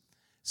comes.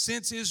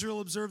 Since Israel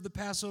observed the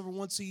Passover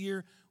once a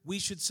year, we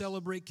should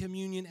celebrate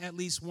communion at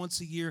least once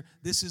a year.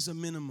 This is a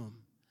minimum.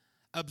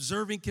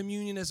 Observing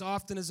communion as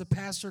often as a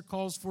pastor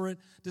calls for it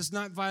does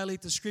not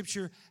violate the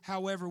Scripture.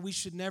 However, we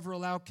should never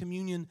allow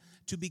communion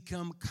to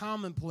become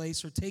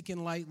commonplace or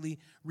taken lightly,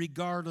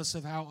 regardless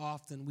of how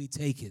often we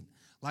take it.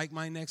 Like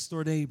my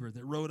next-door neighbor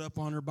that rode up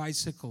on her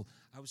bicycle.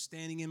 I was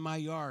standing in my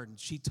yard, and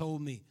she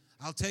told me,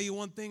 I'll tell you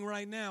one thing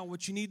right now,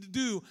 what you need to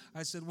do.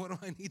 I said, what do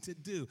I need to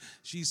do?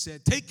 She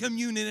said, take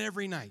communion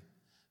every night.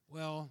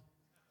 Well,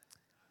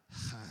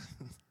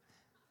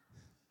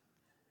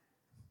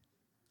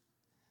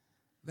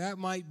 that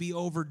might be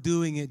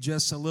overdoing it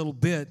just a little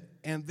bit,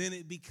 and then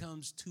it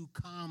becomes too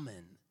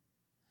common.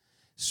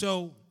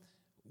 So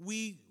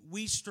we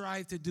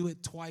strive to do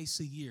it twice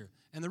a year.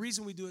 And the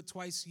reason we do it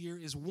twice a year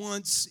is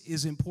once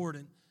is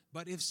important,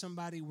 but if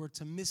somebody were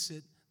to miss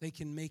it, they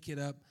can make it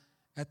up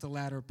at the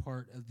latter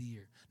part of the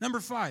year. Number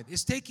 5,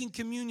 is taking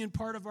communion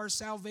part of our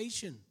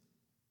salvation?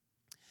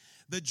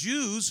 The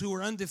Jews who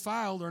were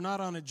undefiled or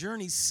not on a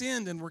journey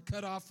sinned and were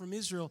cut off from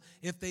Israel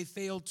if they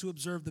failed to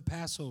observe the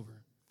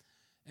Passover.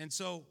 And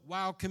so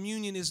while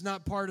communion is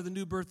not part of the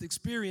new birth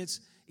experience,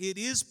 it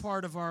is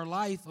part of our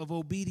life of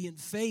obedient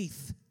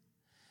faith.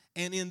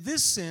 And in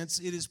this sense,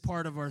 it is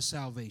part of our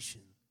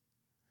salvation.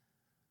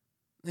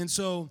 And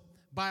so,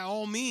 by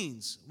all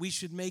means, we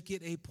should make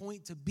it a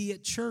point to be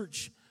at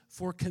church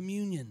for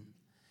communion.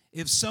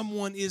 If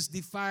someone is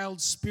defiled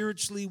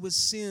spiritually with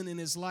sin in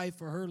his life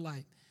or her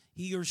life,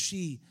 he or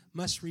she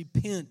must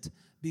repent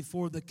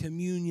before the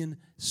communion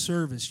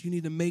service. You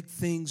need to make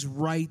things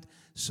right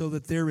so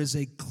that there is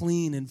a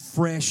clean and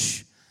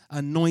fresh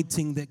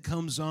anointing that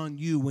comes on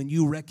you when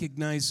you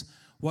recognize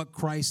what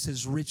Christ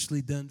has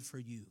richly done for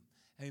you.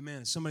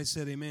 Amen. Somebody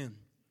said amen.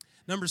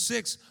 Number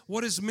 6,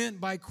 what is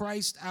meant by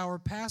Christ our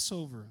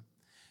Passover?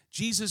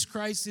 Jesus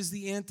Christ is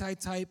the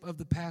antitype of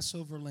the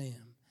Passover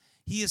lamb.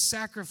 He is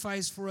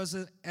sacrificed for us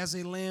as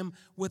a lamb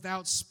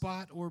without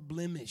spot or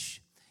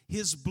blemish.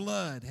 His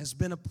blood has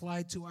been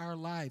applied to our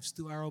lives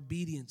through our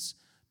obedience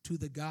to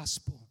the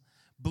gospel.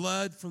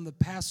 Blood from the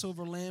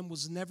Passover lamb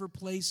was never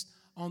placed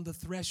on the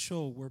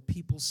threshold where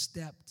people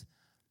stepped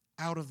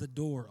out of the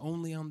door,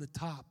 only on the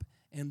top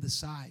and the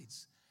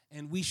sides.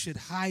 And we should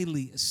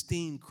highly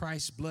esteem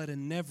Christ's blood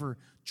and never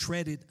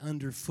tread it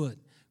underfoot.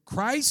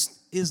 Christ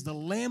is the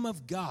Lamb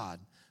of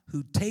God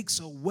who takes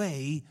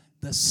away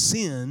the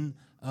sin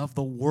of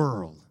the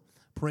world.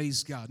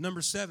 Praise God.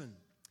 Number 7,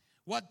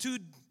 what 2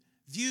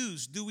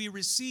 views do we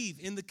receive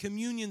in the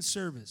communion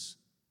service?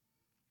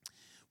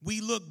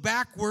 We look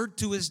backward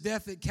to his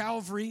death at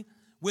Calvary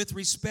with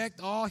respect,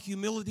 awe,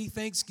 humility,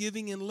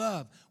 thanksgiving, and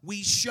love.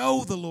 We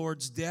show the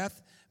Lord's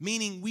death,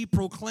 meaning we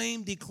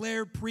proclaim,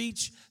 declare,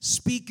 preach,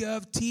 speak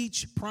of,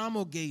 teach,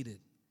 promulgate it.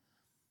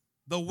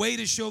 The way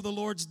to show the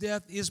Lord's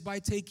death is by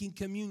taking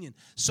communion.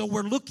 So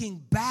we're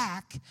looking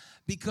back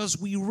because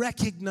we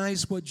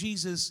recognize what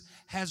Jesus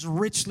has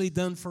richly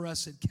done for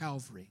us at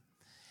Calvary.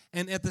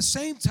 And at the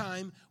same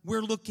time,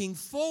 we're looking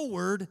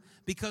forward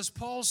because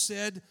Paul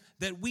said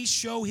that we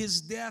show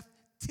his death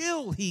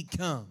till he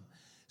come.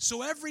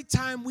 So every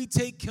time we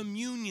take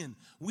communion,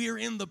 we are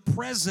in the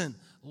present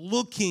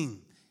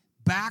looking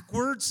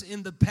backwards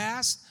in the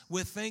past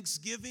with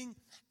thanksgiving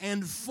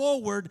and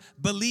forward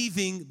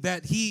believing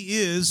that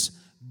he is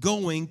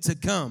going to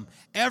come.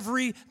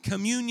 Every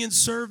communion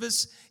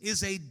service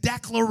is a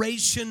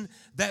declaration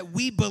that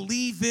we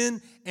believe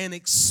in and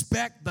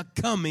expect the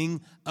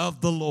coming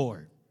of the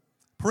Lord.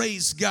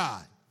 Praise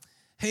God.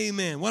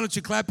 Amen. Why don't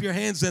you clap your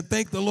hands and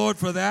thank the Lord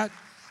for that?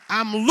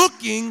 I'm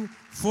looking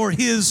for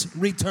his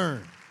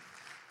return.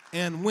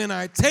 And when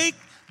I take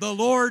the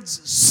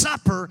Lord's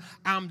Supper,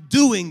 I'm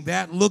doing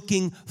that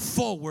looking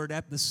forward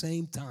at the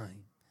same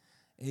time.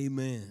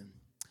 Amen.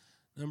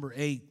 Number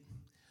 8,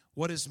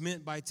 what is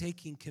meant by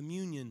taking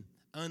communion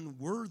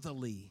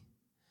unworthily?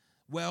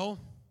 Well,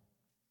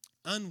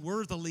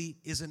 unworthily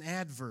is an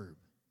adverb.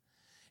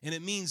 And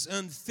it means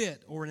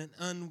unfit or in an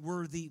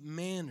unworthy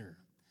manner.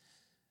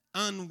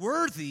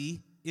 Unworthy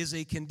is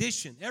a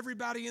condition.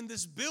 Everybody in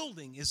this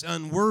building is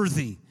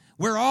unworthy.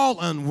 We're all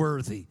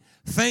unworthy.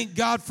 Thank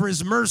God for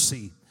His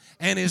mercy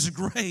and His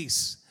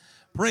grace.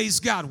 Praise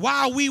God.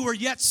 While we were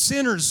yet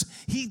sinners,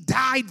 He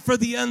died for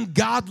the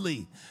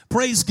ungodly.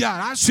 Praise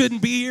God. I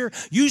shouldn't be here.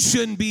 You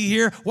shouldn't be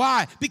here.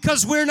 Why?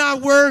 Because we're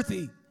not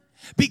worthy.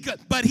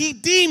 But He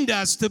deemed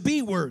us to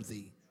be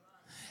worthy.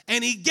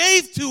 And He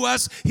gave to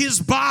us His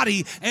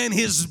body and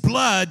His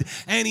blood.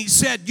 And He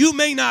said, you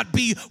may not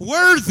be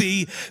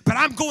worthy, but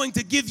I'm going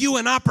to give you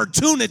an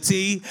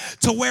opportunity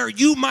to where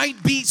you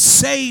might be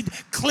saved,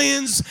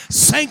 cleansed,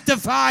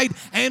 sanctified,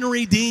 and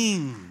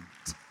redeemed.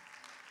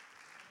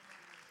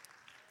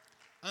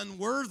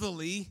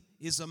 Unworthily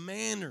is a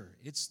manner.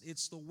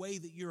 It's the way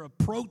that you're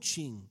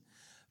approaching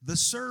the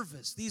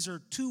service. These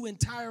are two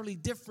entirely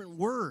different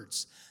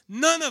words.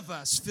 None of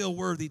us feel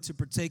worthy to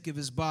partake of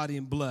His body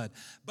and blood,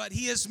 but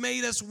He has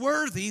made us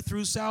worthy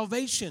through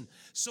salvation.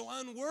 So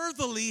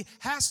unworthily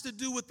has to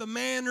do with the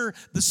manner,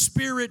 the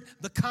spirit,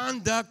 the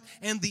conduct,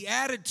 and the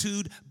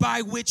attitude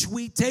by which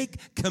we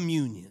take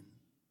communion.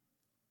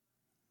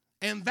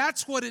 And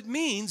that's what it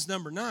means,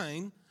 number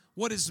 9,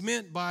 what is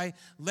meant by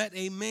let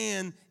a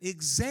man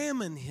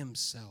examine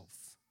himself.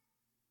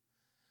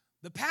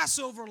 The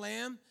Passover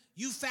lamb,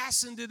 you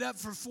fastened it up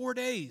for 4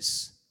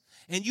 days,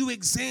 and you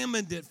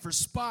examined it for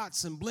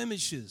spots and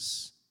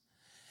blemishes.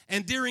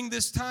 And during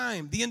this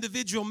time, the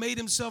individual made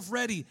himself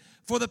ready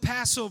for the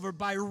Passover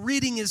by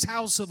ridding his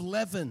house of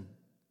leaven.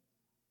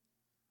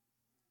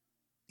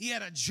 He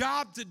had a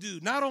job to do,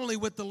 not only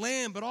with the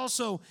lamb, but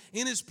also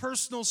in his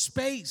personal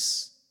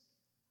space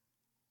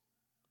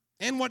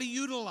and what he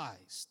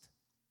utilized.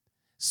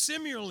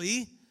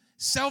 Similarly,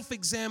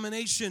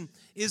 self-examination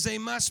is a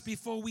must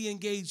before we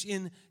engage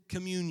in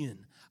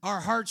communion. Our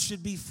hearts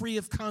should be free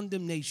of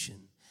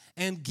condemnation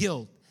and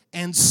guilt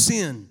and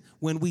sin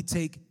when we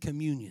take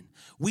communion.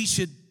 We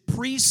should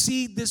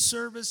precede this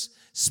service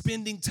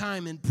spending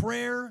time in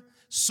prayer,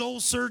 soul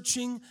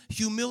searching,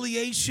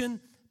 humiliation,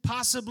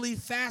 possibly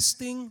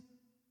fasting,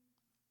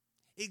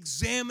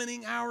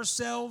 examining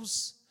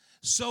ourselves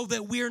so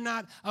that we're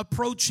not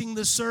approaching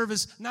the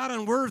service, not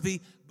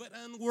unworthy, but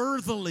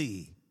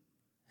unworthily.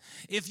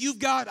 If you've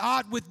got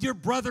aught with your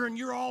brother and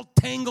you're all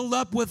tangled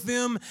up with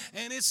them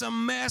and it's a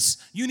mess,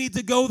 you need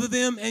to go to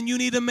them and you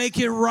need to make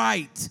it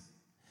right.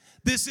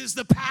 This is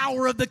the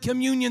power of the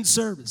communion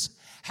service.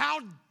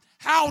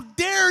 How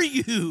dare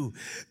you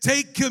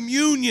take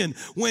communion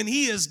when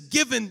He has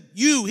given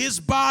you His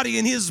body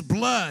and His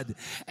blood,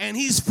 and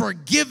He's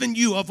forgiven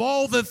you of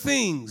all the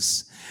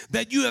things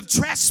that you have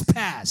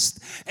trespassed,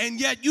 and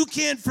yet you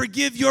can't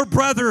forgive your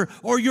brother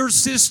or your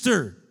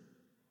sister.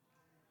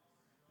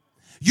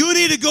 You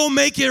need to go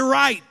make it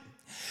right.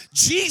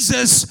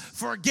 Jesus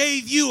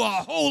forgave you a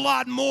whole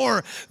lot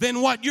more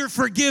than what you're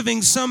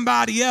forgiving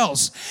somebody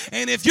else.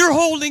 And if you're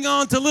holding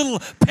on to little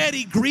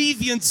petty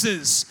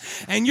grievances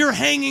and you're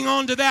hanging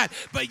on to that,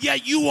 but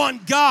yet you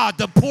want God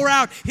to pour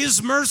out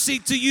His mercy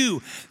to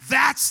you,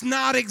 that's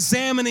not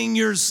examining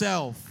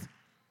yourself.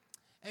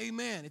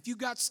 Amen. If you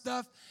got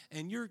stuff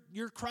and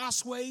you're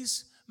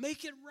crossways,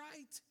 make it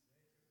right.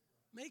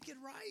 Make it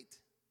right.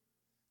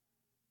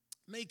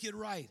 Make it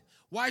right.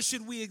 Why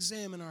should we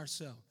examine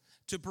ourselves?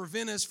 To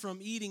prevent us from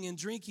eating and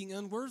drinking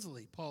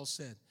unworthily, Paul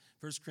said,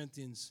 1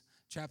 Corinthians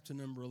chapter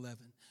number 11.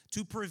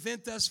 To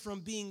prevent us from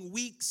being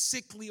weak,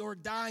 sickly, or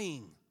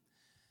dying.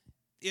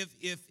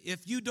 If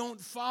you don't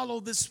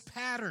follow this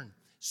pattern,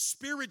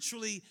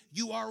 spiritually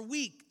you are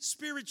weak.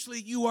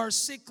 Spiritually you are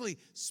sickly.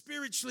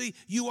 Spiritually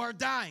you are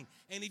dying.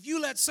 And if you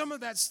let some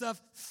of that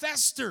stuff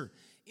fester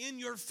in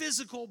your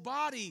physical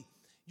body,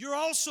 you're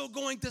also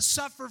going to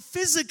suffer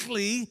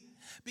physically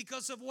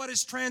because of what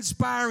is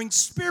transpiring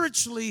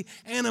spiritually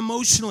and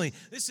emotionally.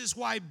 This is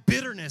why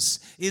bitterness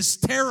is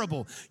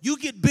terrible. You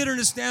get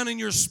bitterness down in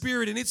your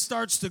spirit and it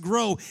starts to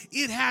grow.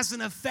 It has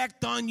an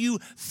effect on you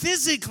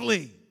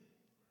physically.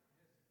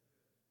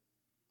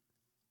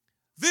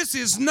 This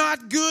is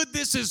not good.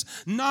 This is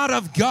not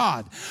of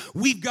God.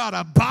 We've got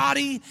a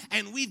body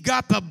and we've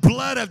got the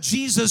blood of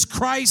Jesus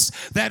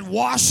Christ that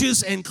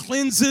washes and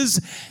cleanses.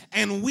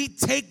 And we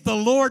take the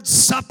Lord's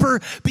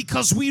Supper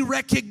because we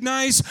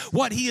recognize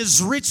what He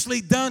has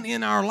richly done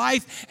in our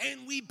life.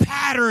 And we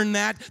pattern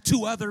that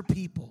to other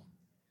people.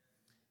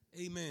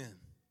 Amen.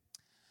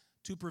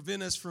 To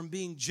prevent us from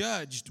being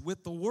judged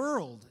with the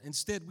world.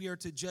 Instead, we are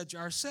to judge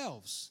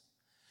ourselves.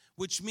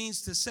 Which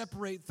means to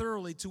separate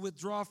thoroughly, to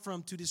withdraw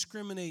from, to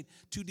discriminate,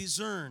 to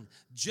discern.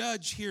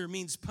 Judge here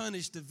means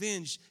punished,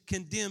 avenged,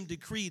 condemned,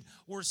 decreed,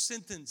 or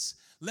sentence.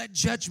 Let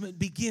judgment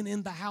begin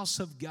in the house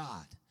of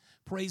God.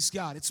 Praise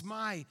God. It's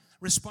my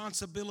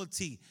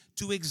responsibility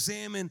to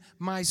examine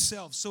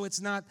myself. So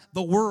it's not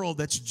the world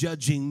that's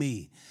judging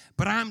me,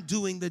 but I'm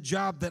doing the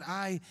job that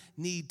I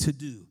need to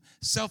do.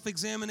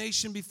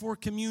 Self-examination before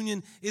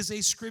communion is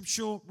a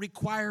scriptural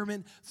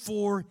requirement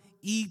for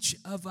each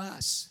of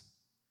us.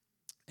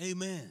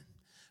 Amen.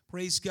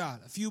 Praise God.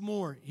 A few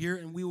more here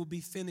and we will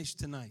be finished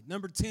tonight.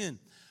 Number 10,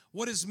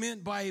 What is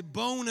meant by a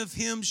bone of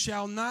him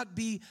shall not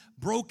be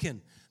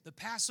broken. The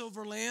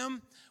Passover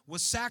lamb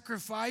was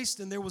sacrificed,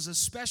 and there was a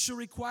special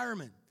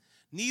requirement.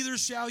 Neither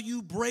shall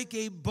you break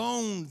a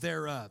bone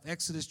thereof.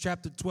 Exodus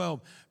chapter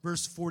 12,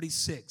 verse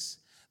 46.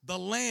 The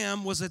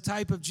lamb was a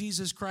type of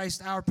Jesus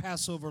Christ, our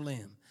Passover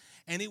lamb.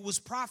 And it was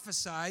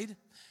prophesied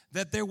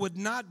that there would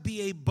not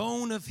be a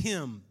bone of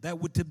him that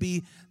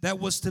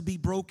was to be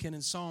broken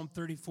in Psalm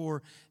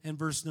 34 and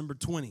verse number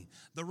 20.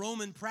 The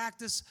Roman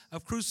practice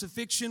of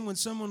crucifixion, when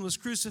someone was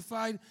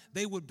crucified,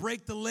 they would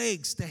break the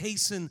legs to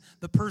hasten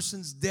the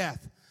person's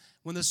death.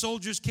 When the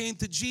soldiers came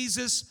to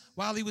Jesus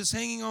while he was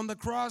hanging on the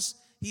cross,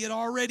 he had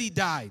already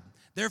died.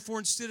 Therefore,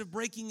 instead of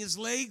breaking his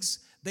legs,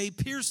 they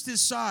pierced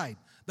his side,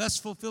 thus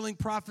fulfilling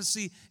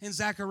prophecy in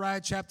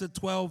Zechariah chapter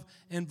 12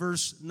 and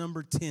verse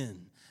number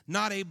 10.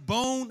 Not a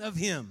bone of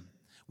him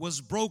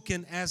was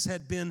broken as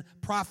had been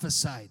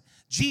prophesied.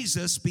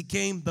 Jesus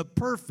became the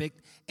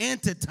perfect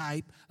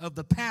antitype of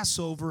the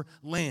Passover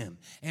lamb.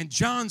 And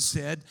John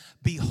said,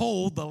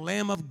 "Behold the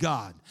Lamb of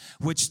God,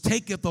 which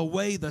taketh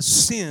away the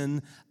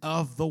sin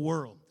of the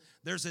world."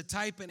 There's a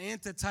type and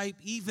antitype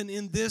even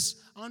in this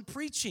on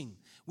preaching.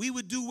 We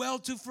would do well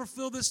to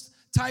fulfill this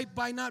type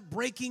by not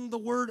breaking the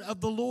word of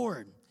the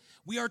Lord.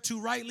 We are to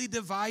rightly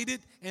divide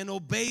it and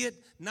obey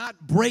it,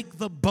 not break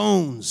the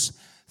bones.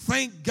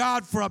 Thank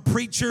God for a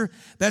preacher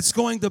that's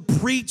going to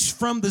preach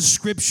from the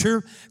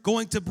Scripture,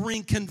 going to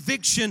bring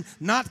conviction,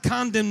 not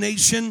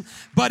condemnation,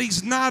 but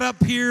he's not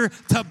up here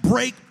to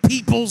break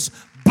people's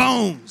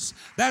bones.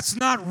 That's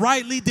not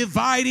rightly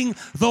dividing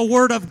the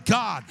Word of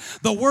God.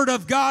 The Word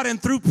of God, and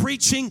through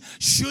preaching,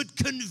 should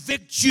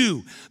convict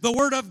you. The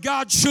Word of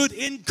God should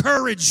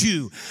encourage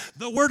you.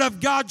 The Word of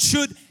God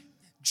should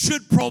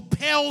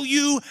propel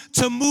you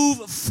to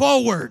move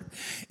forward.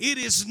 It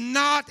is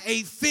not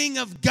a thing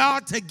of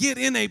God to get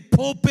in a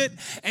pulpit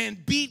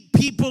and beat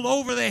people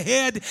over the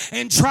head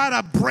and try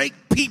to break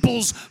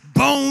people's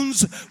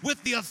bones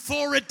with the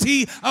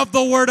authority of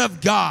the Word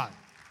of God.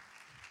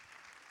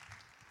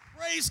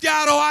 Praise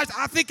God. Oh,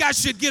 I think I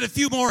should get a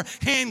few more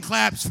hand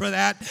claps for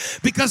that,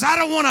 because I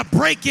don't want to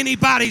break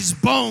anybody's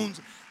bones.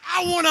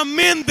 I want to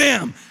mend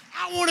them.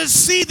 I want to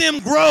see them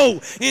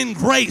grow in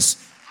grace.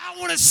 I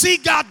want to see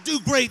God do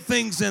great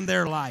things in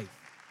their life.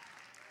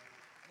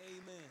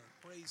 Amen.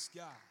 Praise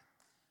God.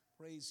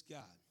 Praise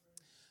God.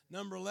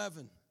 Number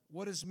 11,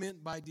 what is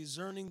meant by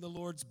discerning the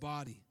Lord's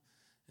body?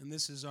 And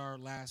this is our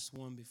last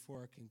one before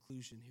our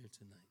conclusion here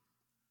tonight.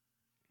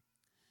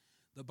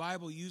 The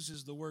Bible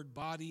uses the word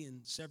body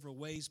in several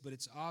ways, but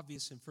it's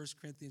obvious in 1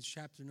 Corinthians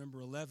chapter number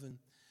 11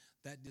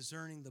 that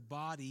discerning the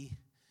body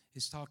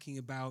is talking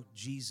about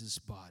Jesus'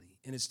 body,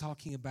 and it's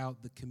talking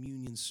about the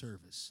communion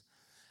service.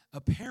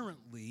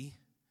 Apparently,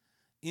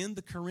 in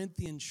the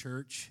Corinthian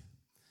church,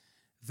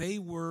 they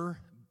were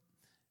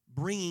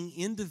bringing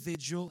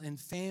individual and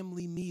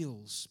family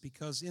meals,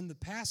 because in the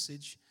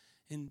passage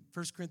in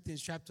 1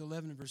 Corinthians chapter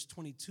 11 and verse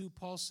 22,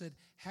 Paul said,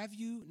 "Have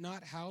you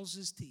not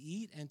houses to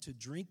eat and to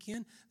drink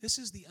in?" This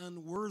is the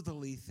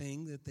unworthily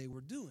thing that they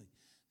were doing.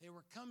 They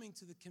were coming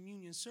to the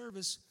communion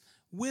service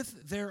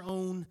with their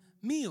own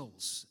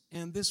meals,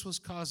 and this was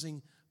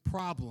causing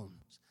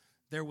problems.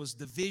 There was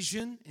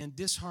division and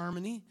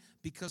disharmony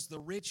because the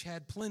rich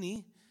had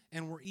plenty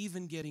and were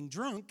even getting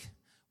drunk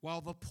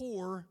while the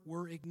poor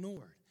were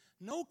ignored.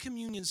 No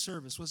communion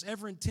service was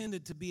ever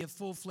intended to be a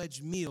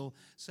full-fledged meal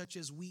such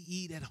as we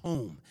eat at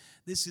home.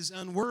 This is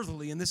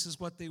unworthily, and this is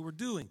what they were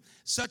doing.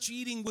 Such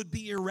eating would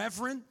be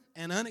irreverent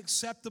and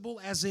unacceptable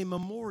as a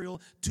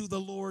memorial to the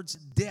Lord's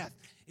death.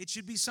 It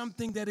should be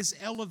something that is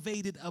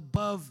elevated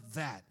above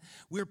that.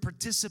 We're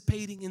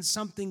participating in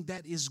something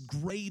that is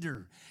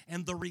greater,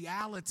 and the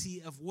reality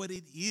of what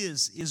it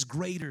is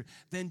greater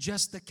than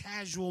just the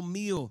casual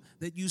meal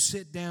that you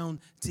sit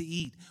down to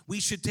eat. We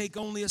should take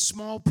only a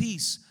small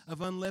piece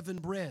of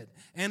unleavened bread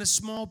and a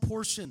small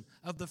portion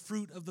of the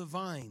fruit of the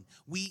vine.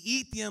 We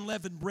eat the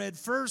unleavened bread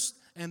first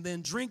and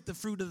then drink the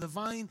fruit of the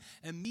vine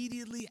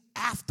immediately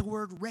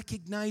afterward,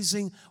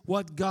 recognizing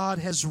what God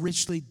has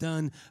richly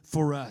done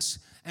for us.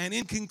 And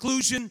in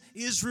conclusion,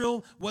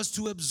 Israel was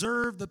to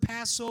observe the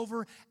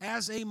Passover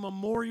as a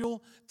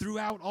memorial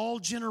throughout all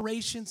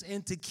generations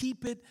and to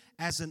keep it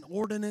as an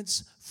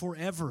ordinance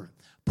forever.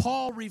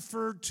 Paul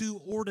referred to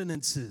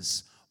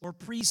ordinances or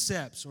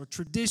precepts or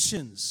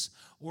traditions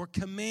or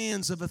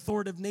commands of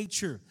authoritative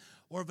nature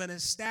or of an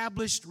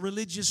established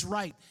religious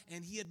rite,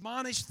 and he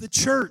admonished the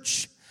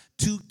church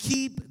to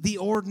keep the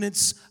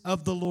ordinance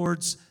of the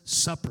Lord's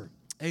Supper.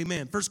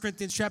 Amen. 1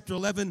 Corinthians chapter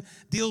 11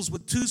 deals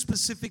with two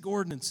specific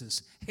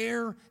ordinances,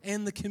 hair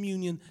and the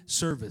communion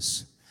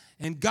service.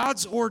 And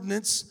God's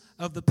ordinance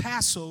of the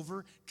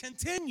Passover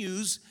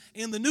continues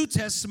in the New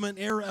Testament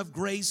era of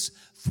grace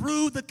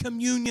through the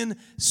communion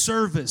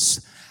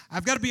service.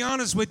 I've got to be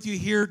honest with you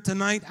here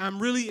tonight. I'm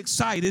really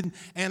excited,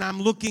 and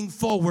I'm looking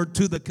forward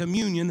to the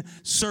communion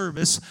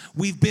service.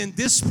 We've been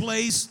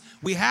displaced.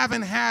 We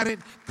haven't had it.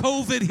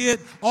 COVID hit,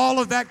 all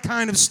of that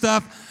kind of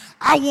stuff.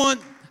 I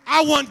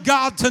I want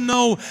God to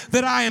know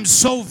that I am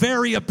so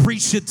very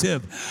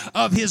appreciative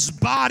of his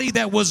body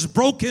that was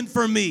broken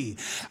for me.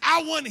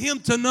 I want him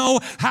to know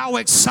how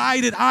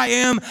excited I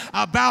am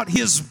about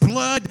his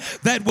blood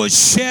that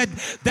was shed,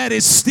 that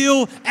is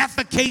still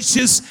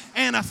efficacious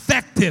and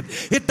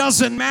effective. It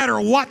doesn't matter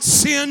what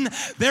sin,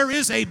 there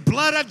is a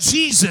blood of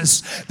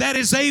Jesus that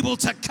is able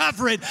to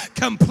cover it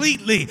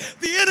completely.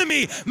 The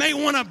enemy may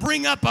want to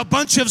bring up a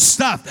bunch of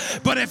stuff,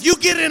 but if you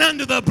get it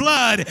under the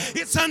blood,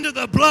 it's under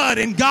the blood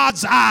in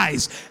God's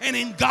eyes and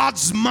in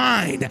God's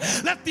mind.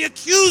 Let the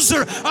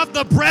accuser of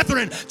the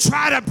brethren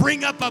try to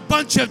bring up a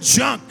bunch of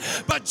junk,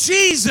 but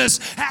Jesus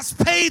has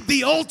paid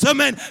the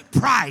ultimate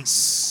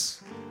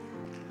price.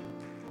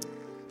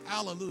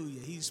 Hallelujah.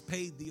 He's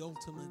paid the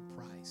ultimate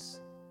price.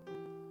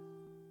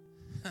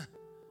 And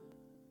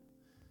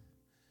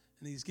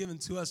he's given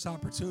to us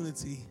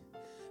opportunity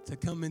to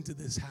come into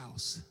this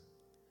house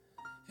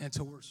and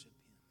to worship him.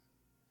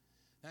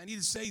 Now, I need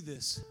to say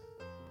this.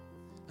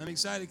 I'm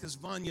excited because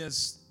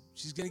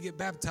she's going to get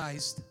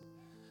baptized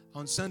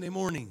on Sunday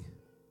morning.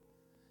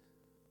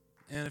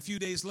 And a few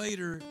days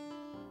later,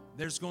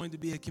 there's going to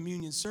be a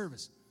communion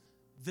service.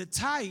 The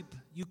type,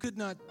 you could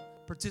not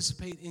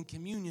participate in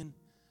communion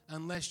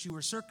unless you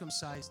were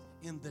circumcised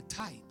in the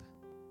type.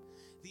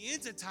 The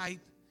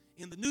antitype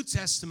in the New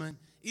Testament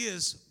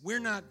is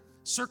we're not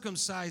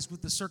circumcised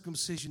with the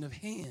circumcision of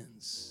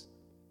hands,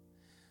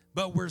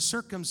 but we're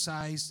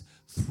circumcised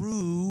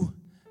through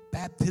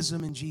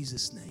baptism in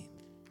Jesus' name,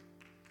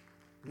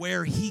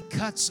 where he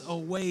cuts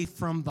away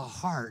from the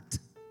heart.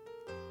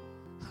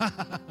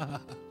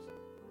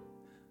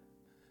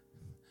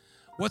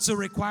 What's a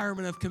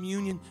requirement of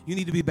communion? You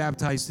need to be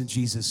baptized in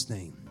Jesus'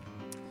 name.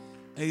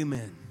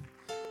 Amen.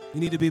 You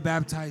need to be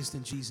baptized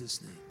in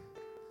Jesus' name.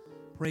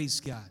 Praise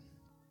God.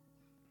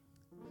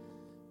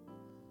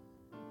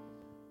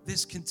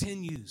 This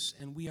continues,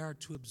 and we are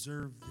to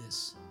observe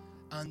this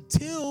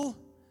until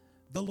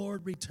the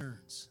Lord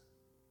returns.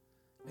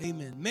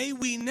 Amen. May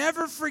we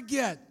never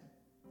forget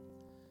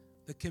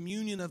the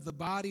communion of the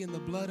body and the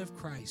blood of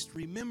Christ,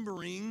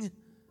 remembering,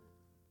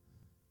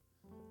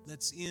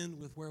 let's end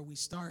with where we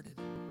started.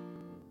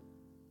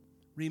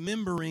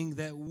 Remembering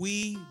that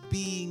we,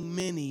 being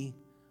many,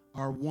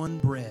 are one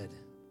bread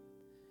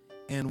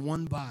and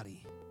one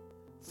body,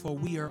 for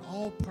we are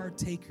all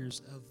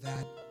partakers of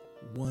that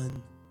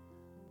one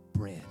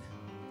bread.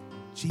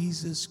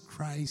 Jesus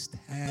Christ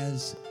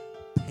has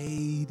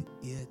paid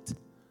it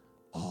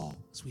all.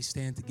 As we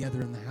stand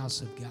together in the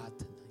house of God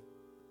tonight.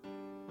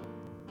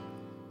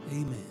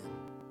 Amen.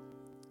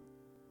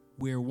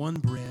 We're one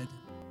bread,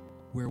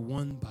 we're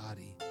one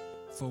body,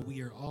 for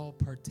we are all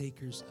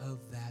partakers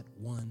of that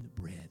one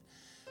bread.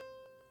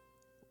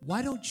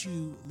 Why don't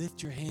you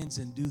lift your hands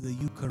and do the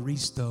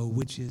Eucharisto,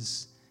 which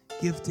is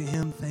give to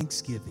him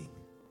thanksgiving.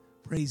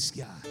 Praise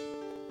God.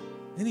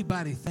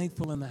 Anybody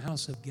thankful in the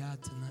house of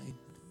God tonight?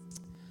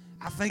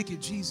 I thank you,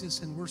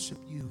 Jesus, and worship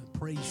you and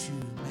praise you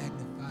and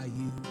magnify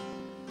you.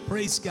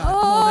 Praise God. Come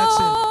on, that's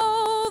it.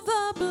 Oh,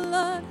 the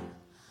blood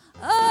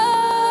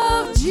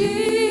of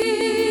Jesus.